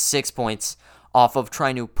Garland had 6 points off of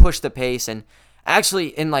trying to push the pace. And actually,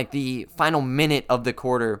 in like the final minute of the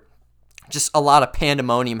quarter, just a lot of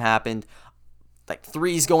pandemonium happened. Like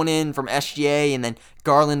threes going in from SGA, and then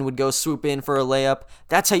Garland would go swoop in for a layup.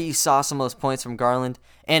 That's how you saw some of those points from Garland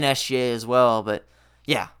and SGA as well. But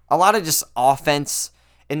yeah, a lot of just offense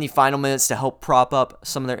in the final minutes to help prop up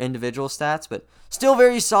some of their individual stats, but still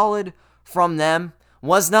very solid from them.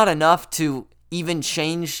 Was not enough to even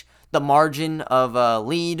change the margin of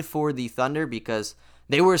lead for the Thunder because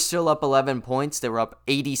they were still up 11 points. They were up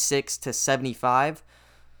 86-75.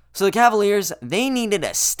 So the Cavaliers, they needed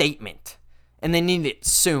a statement, and they needed it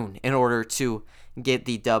soon in order to get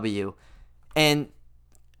the W. And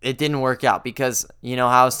it didn't work out because, you know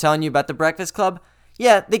how I was telling you about the Breakfast Club?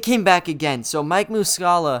 Yeah, they came back again. So Mike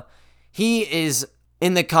Muscala, he is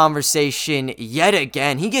in the conversation yet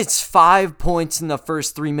again. He gets 5 points in the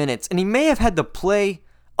first 3 minutes, and he may have had the play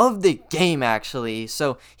of the game, actually.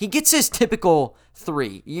 So he gets his typical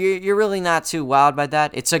 3. You're really not too wowed by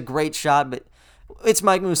that. It's a great shot, but it's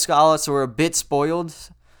Mike Muscala, so we're a bit spoiled.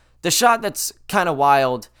 The shot that's kind of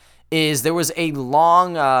wild is there was a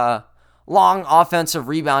long offensive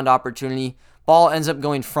rebound opportunity. Ball ends up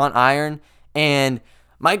going front iron, and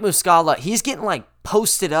Mike Muscala, he's getting like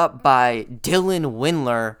posted up by Dylan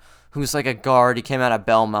Windler, who's like a guard. He came out of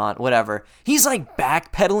Belmont, whatever. He's like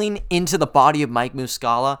backpedaling into the body of Mike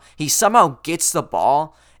Muscala. He somehow gets the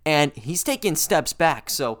ball, and he's taking steps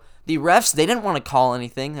back. So the refs, they didn't want to call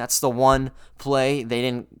anything. That's the one play. They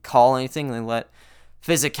didn't call anything. They let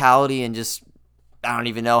physicality and just, I don't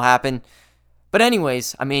even know, happen. But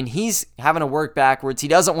anyways, I mean, he's having to work backwards. He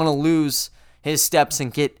doesn't want to lose his steps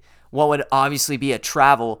and get what would obviously be a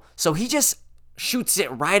travel. So he just shoots it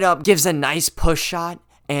right up, gives a nice push shot,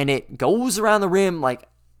 and it goes around the rim like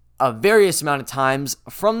a various amount of times.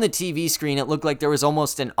 From the TV screen, it looked like there was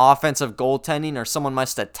almost an offensive goaltending, or someone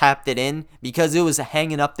must have tapped it in because it was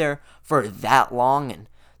hanging up there for that long, and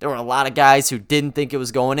there were a lot of guys who didn't think it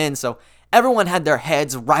was going in, so everyone had their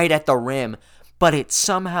heads right at the rim, but it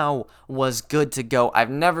somehow was good to go. I've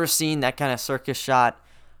never seen that kind of circus shot,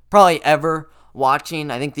 probably ever, watching.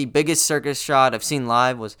 I think the biggest circus shot I've seen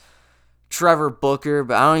live was Trevor Booker,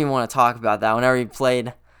 but I don't even want to talk about that. Whenever he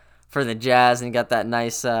played for the Jazz and he got that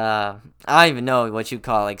nice, I don't even know what you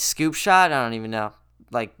call it, like scoop shot? I don't even know.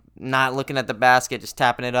 Like not looking at the basket, just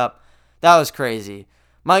tapping it up. That was crazy.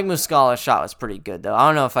 Mike Muscala's shot was pretty good, though. I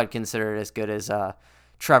don't know if I'd consider it as good as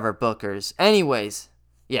Trevor Booker's. Anyways,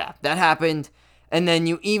 yeah, that happened. And then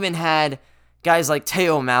you even had guys like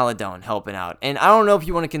Teo Maledon helping out. And I don't know if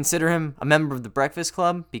you want to consider him a member of the Breakfast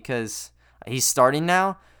Club because he's starting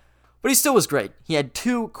now, but he still was great. He had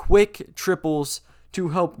 2 quick triples to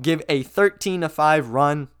help give a 13-5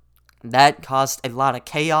 run. That caused a lot of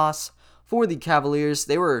chaos for the Cavaliers.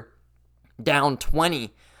 They were down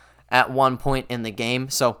 20 at one point in the game,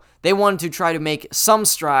 so they wanted to try to make some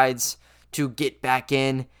strides to get back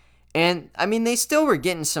in. And, I mean, they still were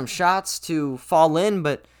getting some shots to fall in,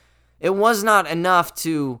 but it was not enough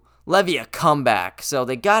to levy a comeback. So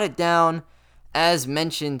they got it down, as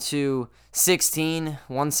mentioned, to 16,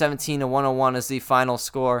 117-101 is the final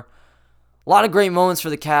score. A lot of great moments for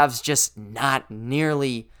the Cavs, just not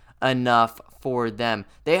nearly enough for them.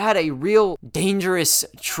 They had a real dangerous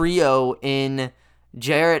trio in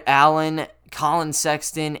Jarrett Allen, Colin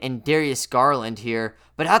Sexton, and Darius Garland here.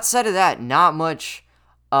 But outside of that, not much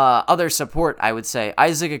other support, I would say.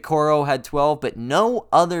 Isaac Okoro had 12, but no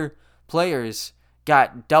other players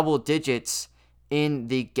got double digits in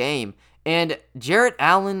the game. And Jarrett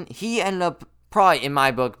Allen, he ended up probably, in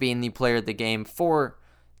my book, being the player of the game for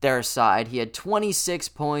their side. He had 26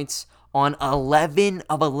 points on 11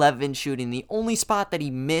 of 11 shooting. The only spot that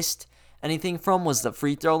he missed anything from was the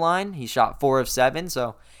free throw line. He shot 4 of 7,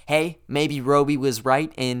 so hey, maybe Roby was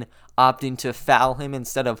right in opting to foul him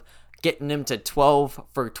instead of getting him to 12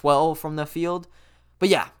 for 12 from the field. But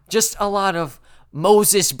yeah, just a lot of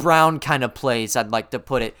Moses Brown kind of plays, I'd like to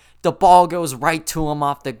put it. The ball goes right to him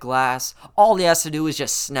off the glass. All he has to do is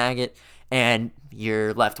just snag it, and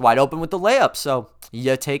you're left wide open with the layup. So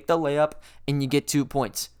you take the layup, and you get 2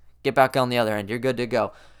 points. get back on the other end. You're good to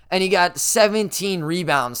go. And he got 17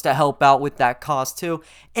 rebounds to help out with that cost too.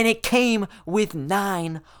 And it came with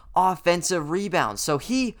 9 offensive rebounds. So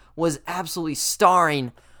he was absolutely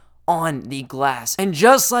starring on the glass. And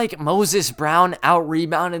just like Moses Brown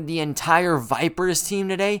out-rebounded the entire Vipers team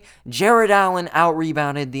today, Jarrett Allen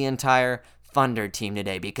out-rebounded the entire Thunder team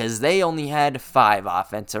today because they only had 5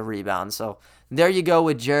 offensive rebounds. So there you go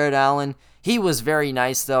with Jarrett Allen. He was very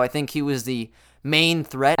nice, though. I think he was the main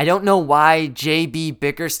threat. I don't know why JB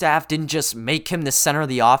Bickerstaff didn't just make him the center of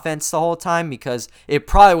the offense the whole time, because it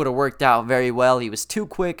probably would have worked out very well. He was too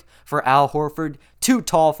quick for Al Horford, too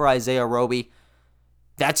tall for Isaiah Roby.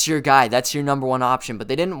 That's your guy. That's your number one option. But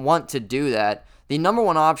they didn't want to do that. The number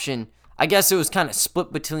one option, I guess it was kind of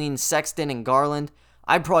split between Sexton and Garland.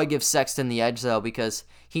 I'd probably give Sexton the edge, though, because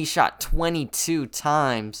he shot 22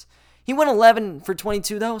 times. He went 11 for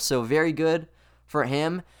 22, though, so very good for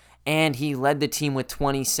him. And he led the team with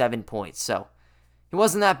 27 points. So it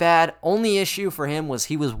wasn't that bad. Only issue for him was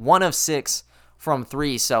he was 1 of 6 from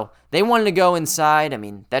 3. So they wanted to go inside. I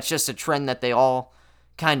mean, that's just a trend that they all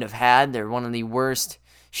kind of had. They're one of the worst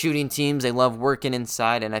shooting teams. They love working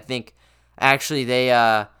inside. And I think actually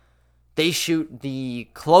they shoot the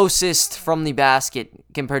closest from the basket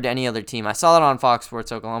compared to any other team. I saw that on Fox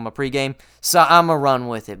Sports Oklahoma pregame, so I'm a run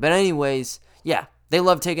with it. But anyways, yeah, they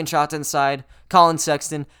love taking shots inside. Colin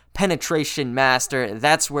Sexton, penetration master.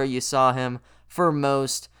 That's where you saw him for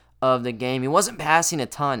most of the game. He wasn't passing a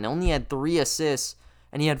ton. Only had 3 assists,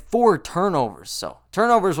 and he had 4 turnovers. So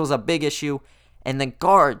turnovers was a big issue, and the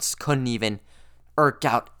guards couldn't even irk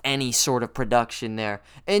out any sort of production there.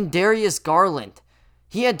 And Darius Garland,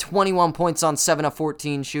 he had 21 points on 7 of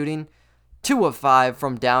 14 shooting, 2 of 5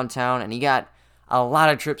 from downtown, and he got a lot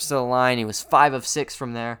of trips to the line. He was 5 of 6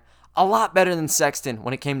 from there. A lot better than Sexton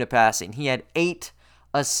when it came to passing. He had 8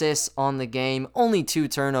 assists on the game, only 2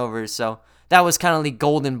 turnovers, so that was kind of the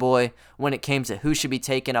golden boy when it came to who should be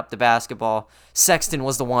taking up the basketball. Sexton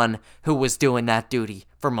was the one who was doing that duty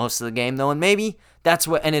for most of the game, though, and maybe that's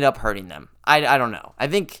what ended up hurting them. I don't know. I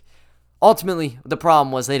think ultimately the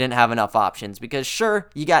problem was they didn't have enough options, because sure,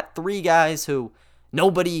 you got 3 guys who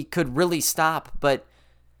nobody could really stop, but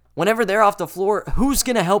whenever they're off the floor, who's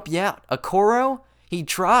going to help you out? Okoro? He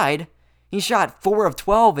tried. He shot 4 of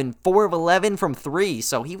 12 and 4 of 11 from 3,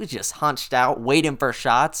 so he was just hunched out, waiting for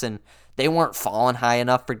shots, and they weren't falling high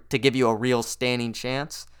enough to give you a real standing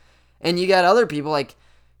chance. And you got other people like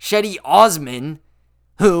Cedi Osman,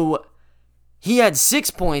 who he had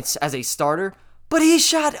 6 points as a starter, but he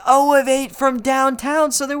shot 0 of 8 from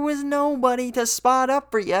downtown, so there was nobody to spot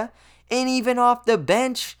up for you. And even off the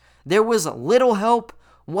bench, there was little help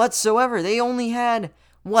whatsoever. They only had,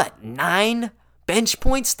 9 bench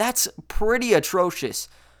points? That's pretty atrocious.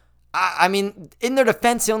 I mean, in their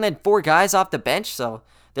defense, they only had 4 guys off the bench, so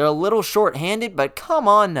they're a little short-handed, but come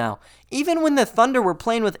on now. Even when the Thunder were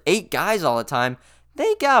playing with 8 guys all the time,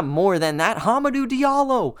 they got more than that. Hamidou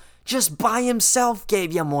Diallo, just by himself,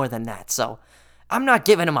 gave you more than that, so I'm not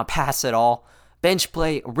giving him a pass at all. Bench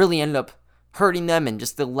play really ended up hurting them, and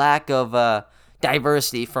just the lack of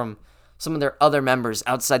diversity from some of their other members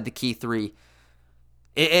outside the key 3.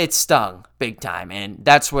 It stung big time, and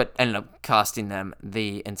that's what ended up costing them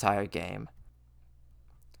the entire game.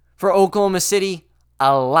 For Oklahoma City,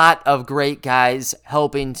 a lot of great guys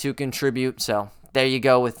helping to contribute, so there you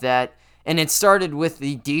go with that. And it started with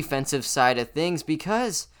the defensive side of things,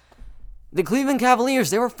 because the Cleveland Cavaliers,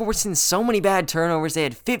 they were forcing so many bad turnovers. They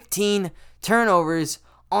had 15 turnovers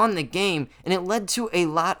on the game, and it led to a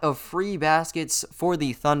lot of free baskets for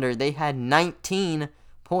the Thunder. They had 19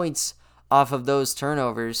 points off of those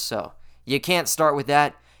turnovers, so you can't start with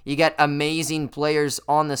that. You got amazing players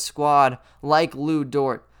on the squad like Lou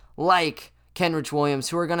Dort, like Kenrich Williams,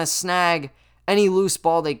 who are going to snag any loose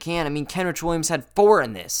ball they can. I mean, Kenrich Williams had 4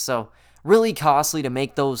 in this, so really costly to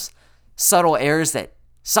make those subtle errors that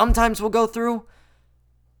sometimes will go through.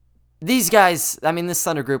 These guys, I mean, this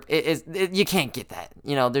Thunder group, you can't get that.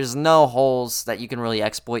 You know, there's no holes that you can really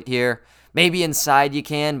exploit here. Maybe inside you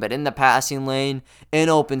can, but in the passing lane, in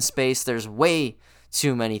open space, there's way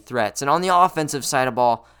too many threats. And on the offensive side of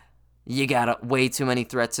ball, you got way too many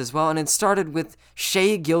threats as well. And it started with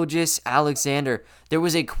Shai Gilgeous-Alexander. There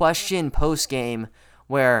was a question post-game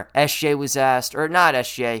where SJ was asked, or not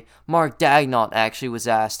SJ, Mark Daignault actually was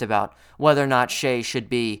asked about whether or not Shai should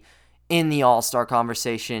be in the All-Star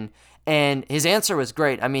conversation. And his answer was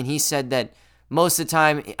great. I mean, he said that most of the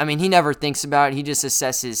time, I mean, he never thinks about it. He just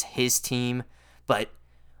assesses his team. But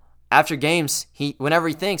after games, whenever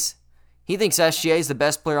he thinks SGA is the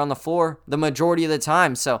best player on the floor the majority of the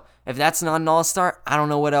time. So if that's not an all-star, I don't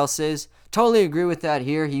know what else is. Totally agree with that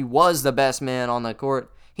here. He was the best man on the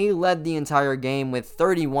court. He led the entire game with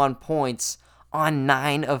 31 points on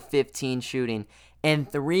 9 of 15 shooting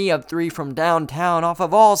and 3 of 3 from downtown off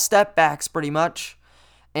of all step backs pretty much.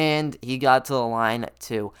 And he got to the line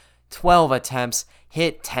to 12 attempts,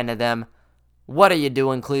 hit 10 of them. What are you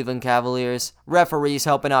doing, Cleveland Cavaliers? Referees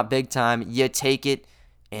helping out big time. You take it.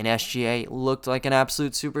 And SGA looked like an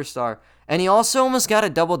absolute superstar. And he also almost got a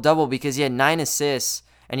double-double because he had 9 assists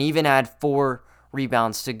and he even had 4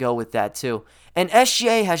 rebounds to go with that too. And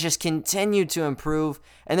SGA has just continued to improve.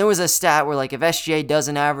 And there was a stat where, like, if SGA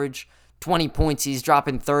doesn't average 20 points, he's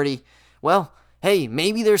dropping 30. Well, hey,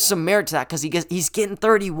 maybe there's some merit to that because he's getting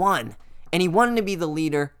 31. And he wanted to be the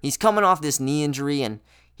leader. He's coming off this knee injury and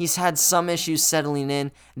he's had some issues settling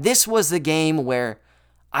in. This was the game where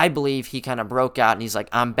I believe he kind of broke out and he's like,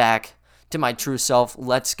 I'm back to my true self.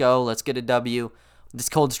 Let's go. Let's get a W. This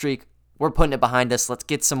cold streak, we're putting it behind us. Let's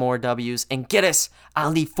get some more W's and get us out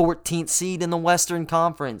of the 14th seed in the Western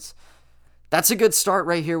Conference. That's a good start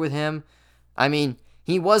right here with him. I mean,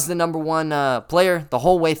 he was the number one player the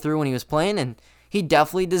whole way through when he was playing, and he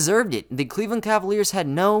definitely deserved it. The Cleveland Cavaliers had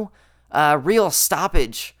no real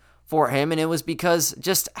stoppage for him, and it was because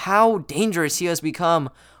just how dangerous he has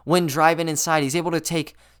become when driving inside. He's able to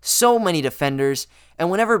take so many defenders,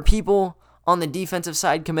 and whenever people on the defensive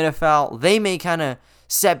side commit a foul, they may kind of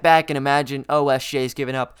set back and imagine, oh, SJ's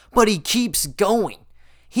giving up, but he keeps going.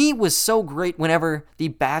 He was so great whenever the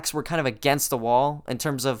backs were kind of against the wall in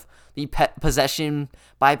terms of the possession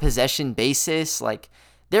by possession basis. Like,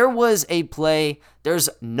 there was a play, there's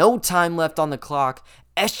no time left on the clock.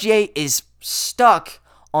 SJ is stuck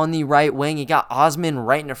on the right wing. He got Osman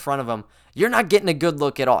right in front of him. You're not getting a good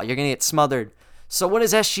look at all. You're going to get smothered. So what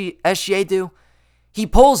does SGA do? He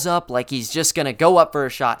pulls up like he's just going to go up for a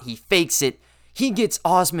shot. He fakes it. He gets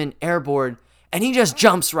Osman airborne, and he just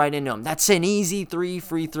jumps right into him. That's an easy 3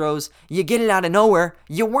 free throws. You get it out of nowhere.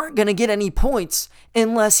 You weren't going to get any points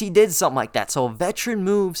unless he did something like that. So veteran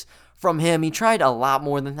moves from him. He tried a lot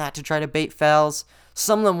more than that to try to bait fouls.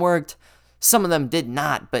 Some of them worked. Some of them did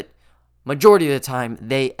not. But majority of the time,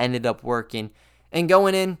 they ended up working. And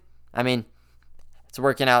going in, I mean, it's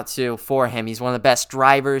working out too for him. He's one of the best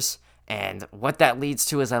drivers. And what that leads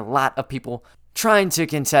to is a lot of people trying to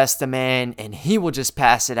contest the man, and he will just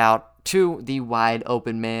pass it out to the wide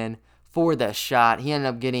open man for the shot. He ended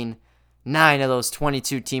up getting 9 of those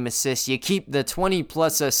 22 team assists. You keep the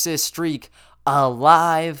 20-plus assist streak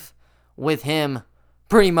alive with him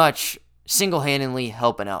pretty much single-handedly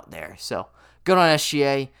helping out there. So, good on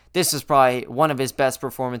SGA. This is probably one of his best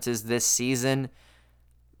performances this season.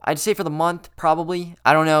 I'd say for the month, probably.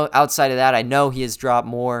 I don't know. Outside of that, I know he has dropped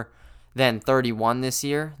more than 31 this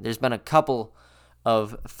year. There's been a couple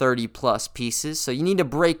of 30-plus pieces, so you need to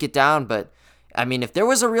break it down. But, I mean, if there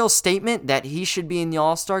was a real statement that he should be in the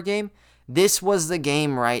All-Star game, this was the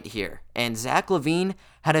game right here. And Zach LaVine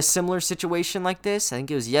had a similar situation like this. I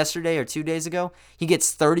think it was yesterday or 2 days ago. He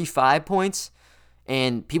gets 35 points,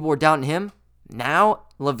 and people were doubting him. Now,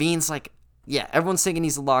 LaVine's like, yeah, everyone's thinking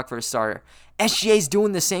he's a lock for a starter. SGA's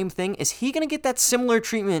doing the same thing. Is he going to get that similar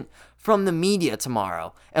treatment from the media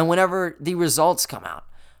tomorrow and whenever the results come out?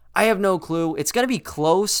 I have no clue. It's going to be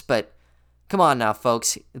close, but come on now,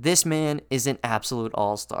 folks. This man is an absolute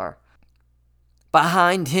all-star.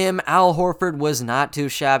 Behind him, Al Horford was not too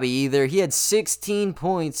shabby either. He had 16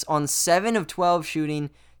 points on 7 of 12 shooting,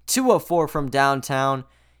 2 of 4 from downtown.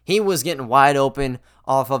 He was getting wide open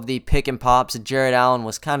off of the pick and pops. Jarrett Allen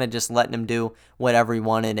was kind of just letting him do whatever he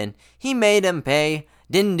wanted, and he made him pay.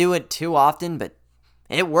 Didn't do it too often, but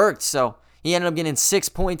it worked. So he ended up getting 6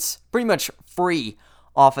 points pretty much free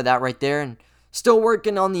off of that right there, and still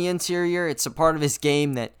working on the interior. It's a part of his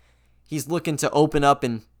game that he's looking to open up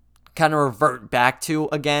and kind of revert back to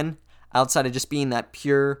again, outside of just being that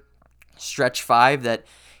pure stretch 5 that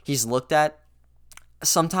he's looked at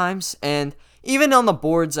sometimes. And even on the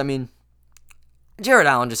boards, I mean, Jarrett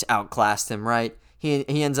Allen just outclassed him, right? He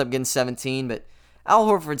ends up getting 17, but Al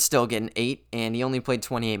Horford's still getting 8, and he only played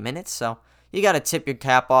 28 minutes, so you got to tip your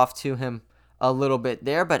cap off to him a little bit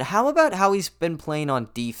there. But how about how he's been playing on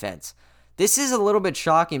defense? This is a little bit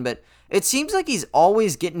shocking, but it seems like he's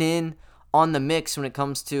always getting in on the mix when it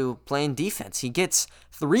comes to playing defense. He gets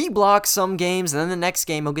 3 blocks some games, and then the next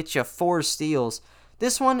game he'll get you 4 steals.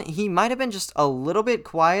 This one, he might have been just a little bit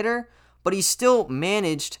quieter, but he still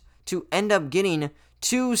managed to end up getting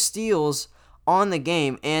 2 steals on the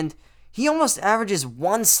game, and he almost averages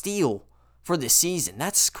 1 steal for the season.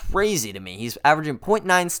 That's crazy to me. He's averaging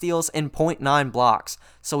 0.9 steals and 0.9 blocks,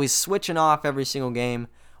 so he's switching off every single game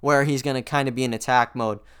where he's going to kind of be in attack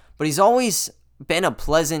mode, but he's always been a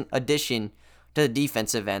pleasant addition to the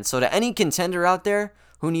defensive end. So to any contender out there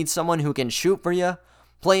who needs someone who can shoot for you,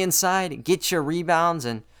 play inside, get your rebounds,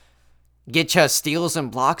 and get you steals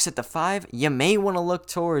and blocks at the 5, you may want to look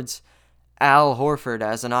towards Al Horford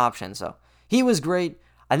as an option. So he was great.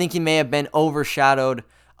 I think he may have been overshadowed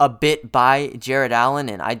a bit by Jarrett Allen,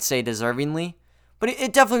 and I'd say deservingly. But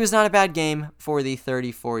it definitely was not a bad game for the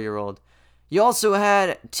 34-year-old. You also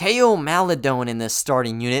had Theo Maledon in the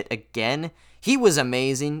starting unit again. He was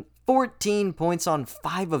amazing. 14 points on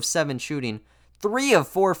 5 of 7 shooting. 3 of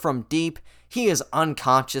 4 from deep. He is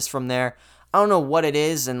unconscious from there. I don't know what it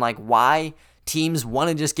is and why teams want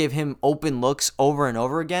to just give him open looks over and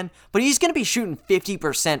over again. But he's going to be shooting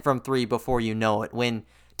 50% from 3 before you know it when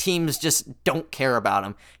teams just don't care about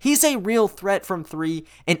him. He's a real threat from 3.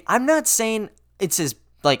 And I'm not saying it's his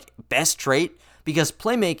best trait, because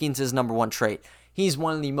playmaking's his number 1 trait. He's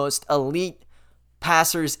one of the most elite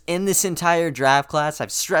passers in this entire draft class.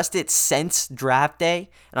 I've stressed it since draft day,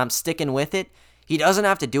 and I'm sticking with it. He doesn't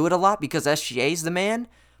have to do it a lot because SGA's the man,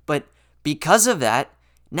 but because of that,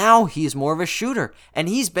 now he's more of a shooter, and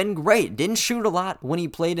he's been great. Didn't shoot a lot when he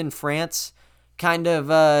played in France, kind of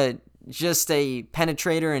just a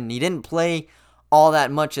penetrator, and he didn't play all that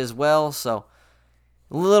much as well, so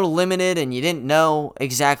a little limited, and you didn't know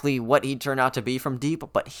exactly what he'd turn out to be from deep,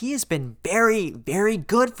 but he has been very, very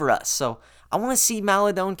good for us. So I want to see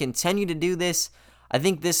Maledon continue to do this. I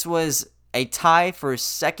think this was a tie for his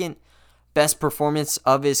second best performance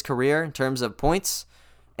of his career in terms of points,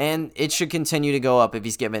 and it should continue to go up if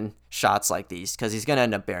he's given shots like these, because he's going to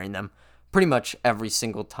end up burying them pretty much every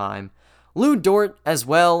single time. Lou Dort as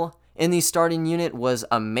well in the starting unit was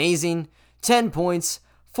amazing. 10 points.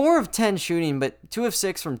 4 of 10 shooting, but 2 of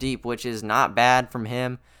 6 from deep, which is not bad from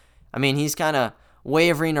him. I mean, he's kind of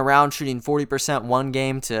wavering around shooting 40% one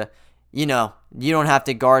game to, you don't have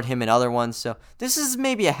to guard him in other ones. So this is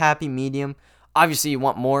maybe a happy medium. Obviously, you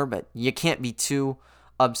want more, but you can't be too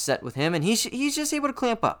upset with him. And he's just able to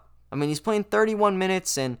clamp up. I mean, he's playing 31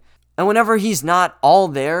 minutes, and whenever he's not all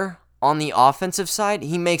there on the offensive side,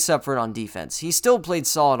 he makes up for it on defense. He still played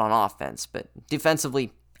solid on offense, but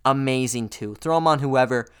defensively, amazing too. Throw him on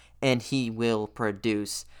whoever, and he will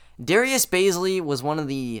produce. Darius Bazley was one of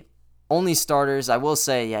the only starters. I will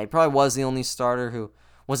say, he probably was the only starter who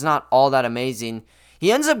was not all that amazing.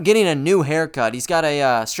 He ends up getting a new haircut. He's got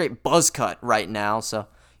a straight buzz cut right now, so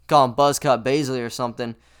call him Buzz Cut Bazley or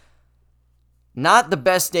something. Not the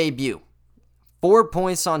best debut. 4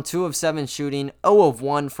 points on 2 of 7 shooting, 0 of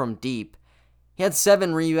 1 from deep. He had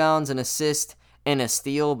 7 rebounds, an assist, and a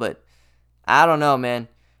steal, but I don't know, man.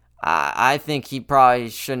 I think he probably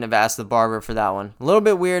shouldn't have asked the barber for that one. A little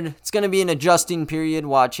bit weird. It's going to be an adjusting period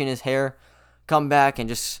watching his hair come back and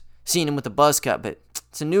just seeing him with the buzz cut, but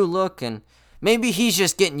it's a new look, and maybe he's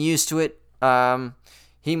just getting used to it.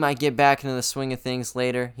 He might get back into the swing of things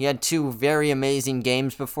later. He had 2 very amazing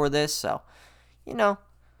games before this, so,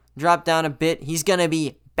 drop down a bit. He's going to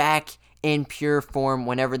be back in pure form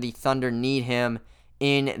whenever the Thunder need him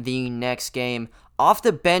in the next game. Off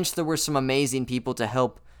the bench, there were some amazing people to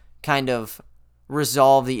help kind of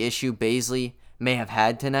resolve the issue Bazley may have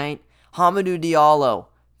had tonight. Hamidou Diallo,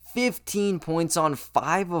 15 points on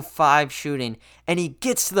 5 of 5 shooting, and he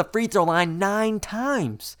gets to the free throw line 9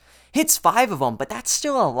 times. Hits 5 of them, but that's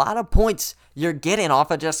still a lot of points you're getting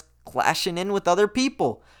off of just clashing in with other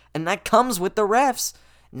people. And that comes with the refs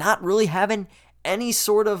not really having any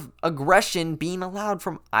sort of aggression being allowed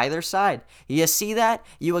from either side. You see that,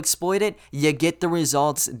 you exploit it, you get the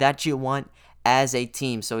results that you want as a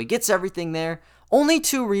team. So he gets everything there. Only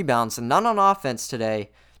 2 rebounds, and none on offense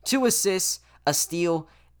today. 2 assists, a steal,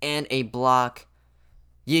 and a block.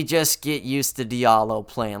 You just get used to Diallo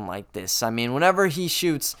playing like this. I mean, whenever he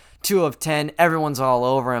shoots 2 of 10, everyone's all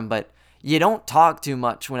over him, but you don't talk too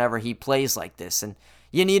much whenever he plays like this. And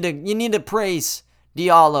you need to praise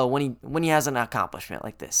Diallo when he has an accomplishment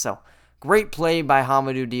like this. So, great play by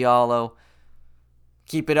Hamidou Diallo.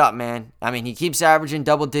 Keep it up, man. I mean, he keeps averaging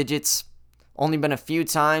double digits. Only been a few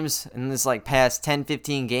times in this past 10,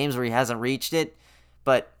 15 games where he hasn't reached it.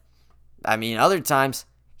 But, I mean, other times,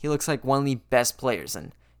 he looks like one of the best players.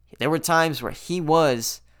 And there were times where he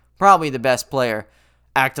was probably the best player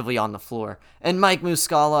actively on the floor. And Mike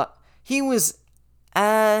Muscala, he was,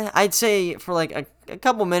 I'd say, for a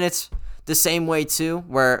couple minutes, the same way too,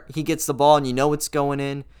 where he gets the ball and you know it's going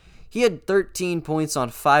in. He had 13 points on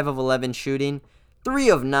 5 of 11 shooting, 3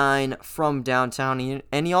 of 9 from downtown,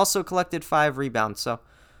 and he also collected 5 rebounds. So,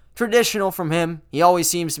 traditional from him. He always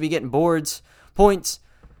seems to be getting boards, points.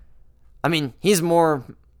 I mean, he's more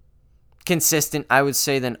consistent, I would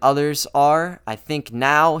say, than others are. I think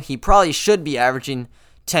now he probably should be averaging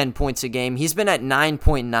 10 points a game. He's been at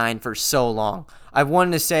 9.9 for so long. I've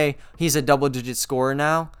wanted to say he's a double-digit scorer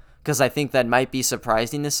now because I think that might be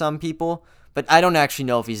surprising to some people. But I don't actually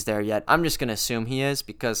know if he's there yet. I'm just going to assume he is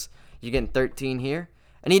because you're getting 13 here.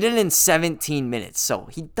 And he did it in 17 minutes. So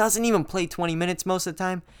he doesn't even play 20 minutes most of the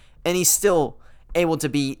time. And he's still able to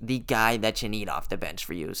be the guy that you need off the bench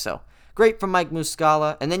for you. So great from Mike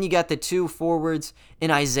Muscala. And then you got the two forwards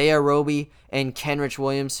in Isaiah Roby and Kenrich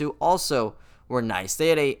Williams, who also were nice. They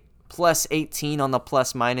had a plus 18 on the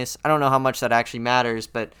plus minus. I don't know how much that actually matters,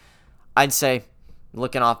 but I'd say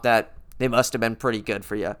looking off that, they must have been pretty good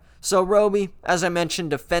for you. So Roby, as I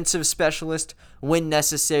mentioned, defensive specialist when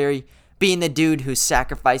necessary, being the dude who's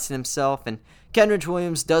sacrificing himself. And Kenrich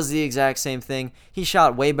Williams does the exact same thing. He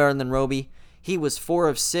shot way better than Roby. He was 4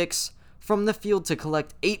 of 6 from the field to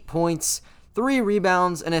collect 8 points, 3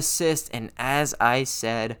 rebounds, an assist, and as I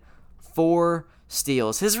said, 4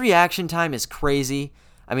 steals. His reaction time is crazy.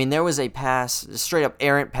 I mean, there was a pass, a straight up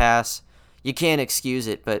errant pass. You can't excuse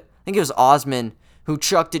it, but I think it was Osman who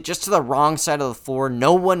chucked it just to the wrong side of the floor.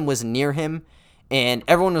 No one was near him, and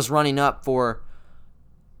everyone was running up for,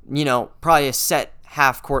 probably a set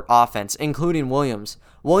half-court offense, including Williams.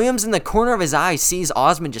 Williams, in the corner of his eye, sees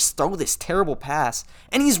Osman just throw this terrible pass,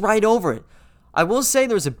 and he's right over it. I will say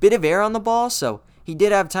there was a bit of air on the ball, so he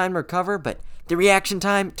did have time to recover, but the reaction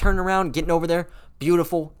time, turning around, getting over there,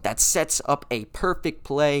 beautiful. That sets up a perfect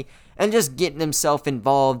play, and just getting himself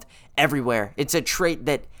involved everywhere. It's a trait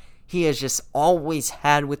that he has just always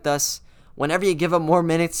had with us. Whenever you give him more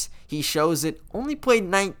minutes, he shows it. Only played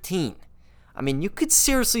 19. I mean, you could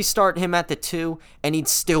seriously start him at the 2, and he'd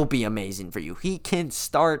still be amazing for you. He can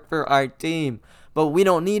start for our team, but we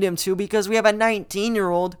don't need him to because we have a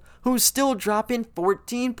 19-year-old who's still dropping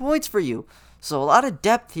 14 points for you. So a lot of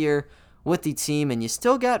depth here with the team, and you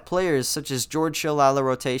still got players such as George Hill out of the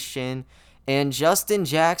rotation and Justin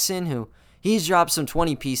Jackson, who he's dropped some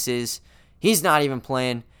 20 pieces. He's not even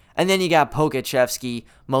playing. And then you got Pokachevsky,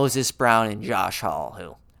 Moses Brown, and Josh Hall,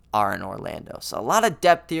 who are in Orlando. So a lot of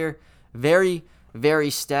depth here. Very, very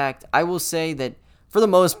stacked. I will say that for the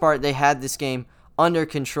most part, they had this game under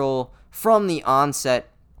control from the onset.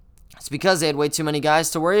 It's because they had way too many guys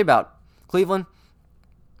to worry about. Cleveland,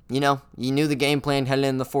 you knew the game plan heading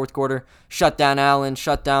in the fourth quarter. Shut down Allen,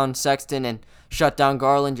 shut down Sexton, and shut down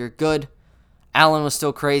Garland. You're good. Allen was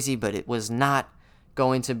still crazy, but it was not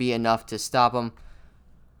going to be enough to stop him.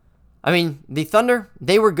 I mean, the Thunder,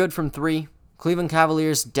 they were good from 3. Cleveland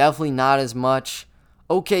Cavaliers, definitely not as much.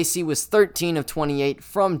 OKC was 13 of 28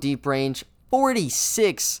 from deep range,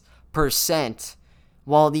 46%,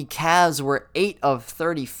 while the Cavs were 8 of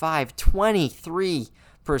 35,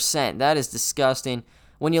 23%. That is disgusting.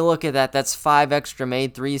 When you look at that, that's 5 extra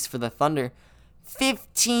made threes for the Thunder.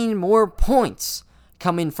 15 more points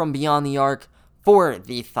coming from beyond the arc for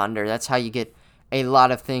the Thunder. That's how you get a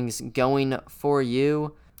lot of things going for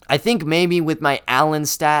you. I think maybe with my Allen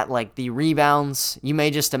stat, like the rebounds, you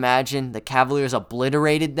may just imagine the Cavaliers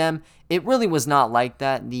obliterated them. It really was not like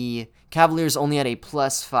that. The Cavaliers only had a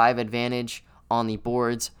 +5 advantage on the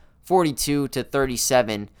boards,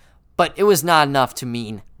 42-37, but it was not enough to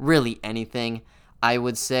mean really anything. I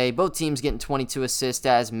would say both teams getting 22 assists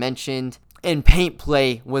as mentioned, and paint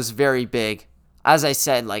play was very big. As I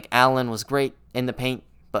said, like Allen was great in the paint,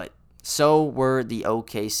 but so were the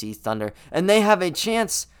OKC Thunder, and they have a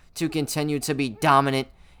chance to continue to be dominant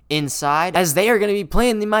inside, as they are going to be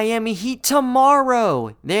playing the Miami Heat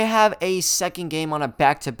tomorrow. They have a second game on a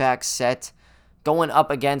back-to-back set going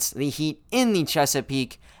up against the Heat in the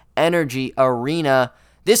Chesapeake Energy Arena.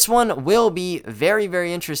 This one will be very,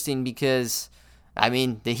 very interesting because, I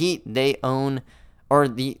mean, the Heat, they own, or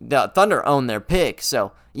the Thunder own their pick,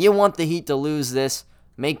 so you want the Heat to lose this,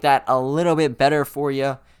 make that a little bit better for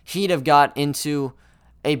you. Heat have got into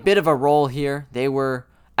a bit of a roll here. They were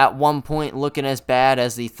at one point looking as bad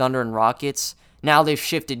as the Thunder and Rockets. Now they've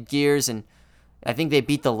shifted gears, and I think they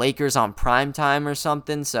beat the Lakers on prime time or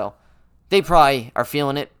something, so they probably are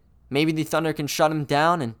feeling it. Maybe the Thunder can shut them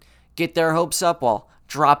down and get their hopes up while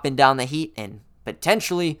dropping down the Heat and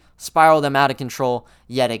potentially spiral them out of control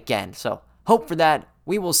yet again. So hope for that.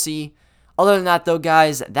 We will see. Other than that, though,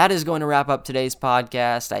 guys, that is going to wrap up today's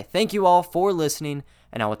podcast. I thank you all for listening,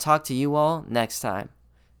 and I will talk to you all next time.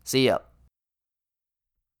 See ya.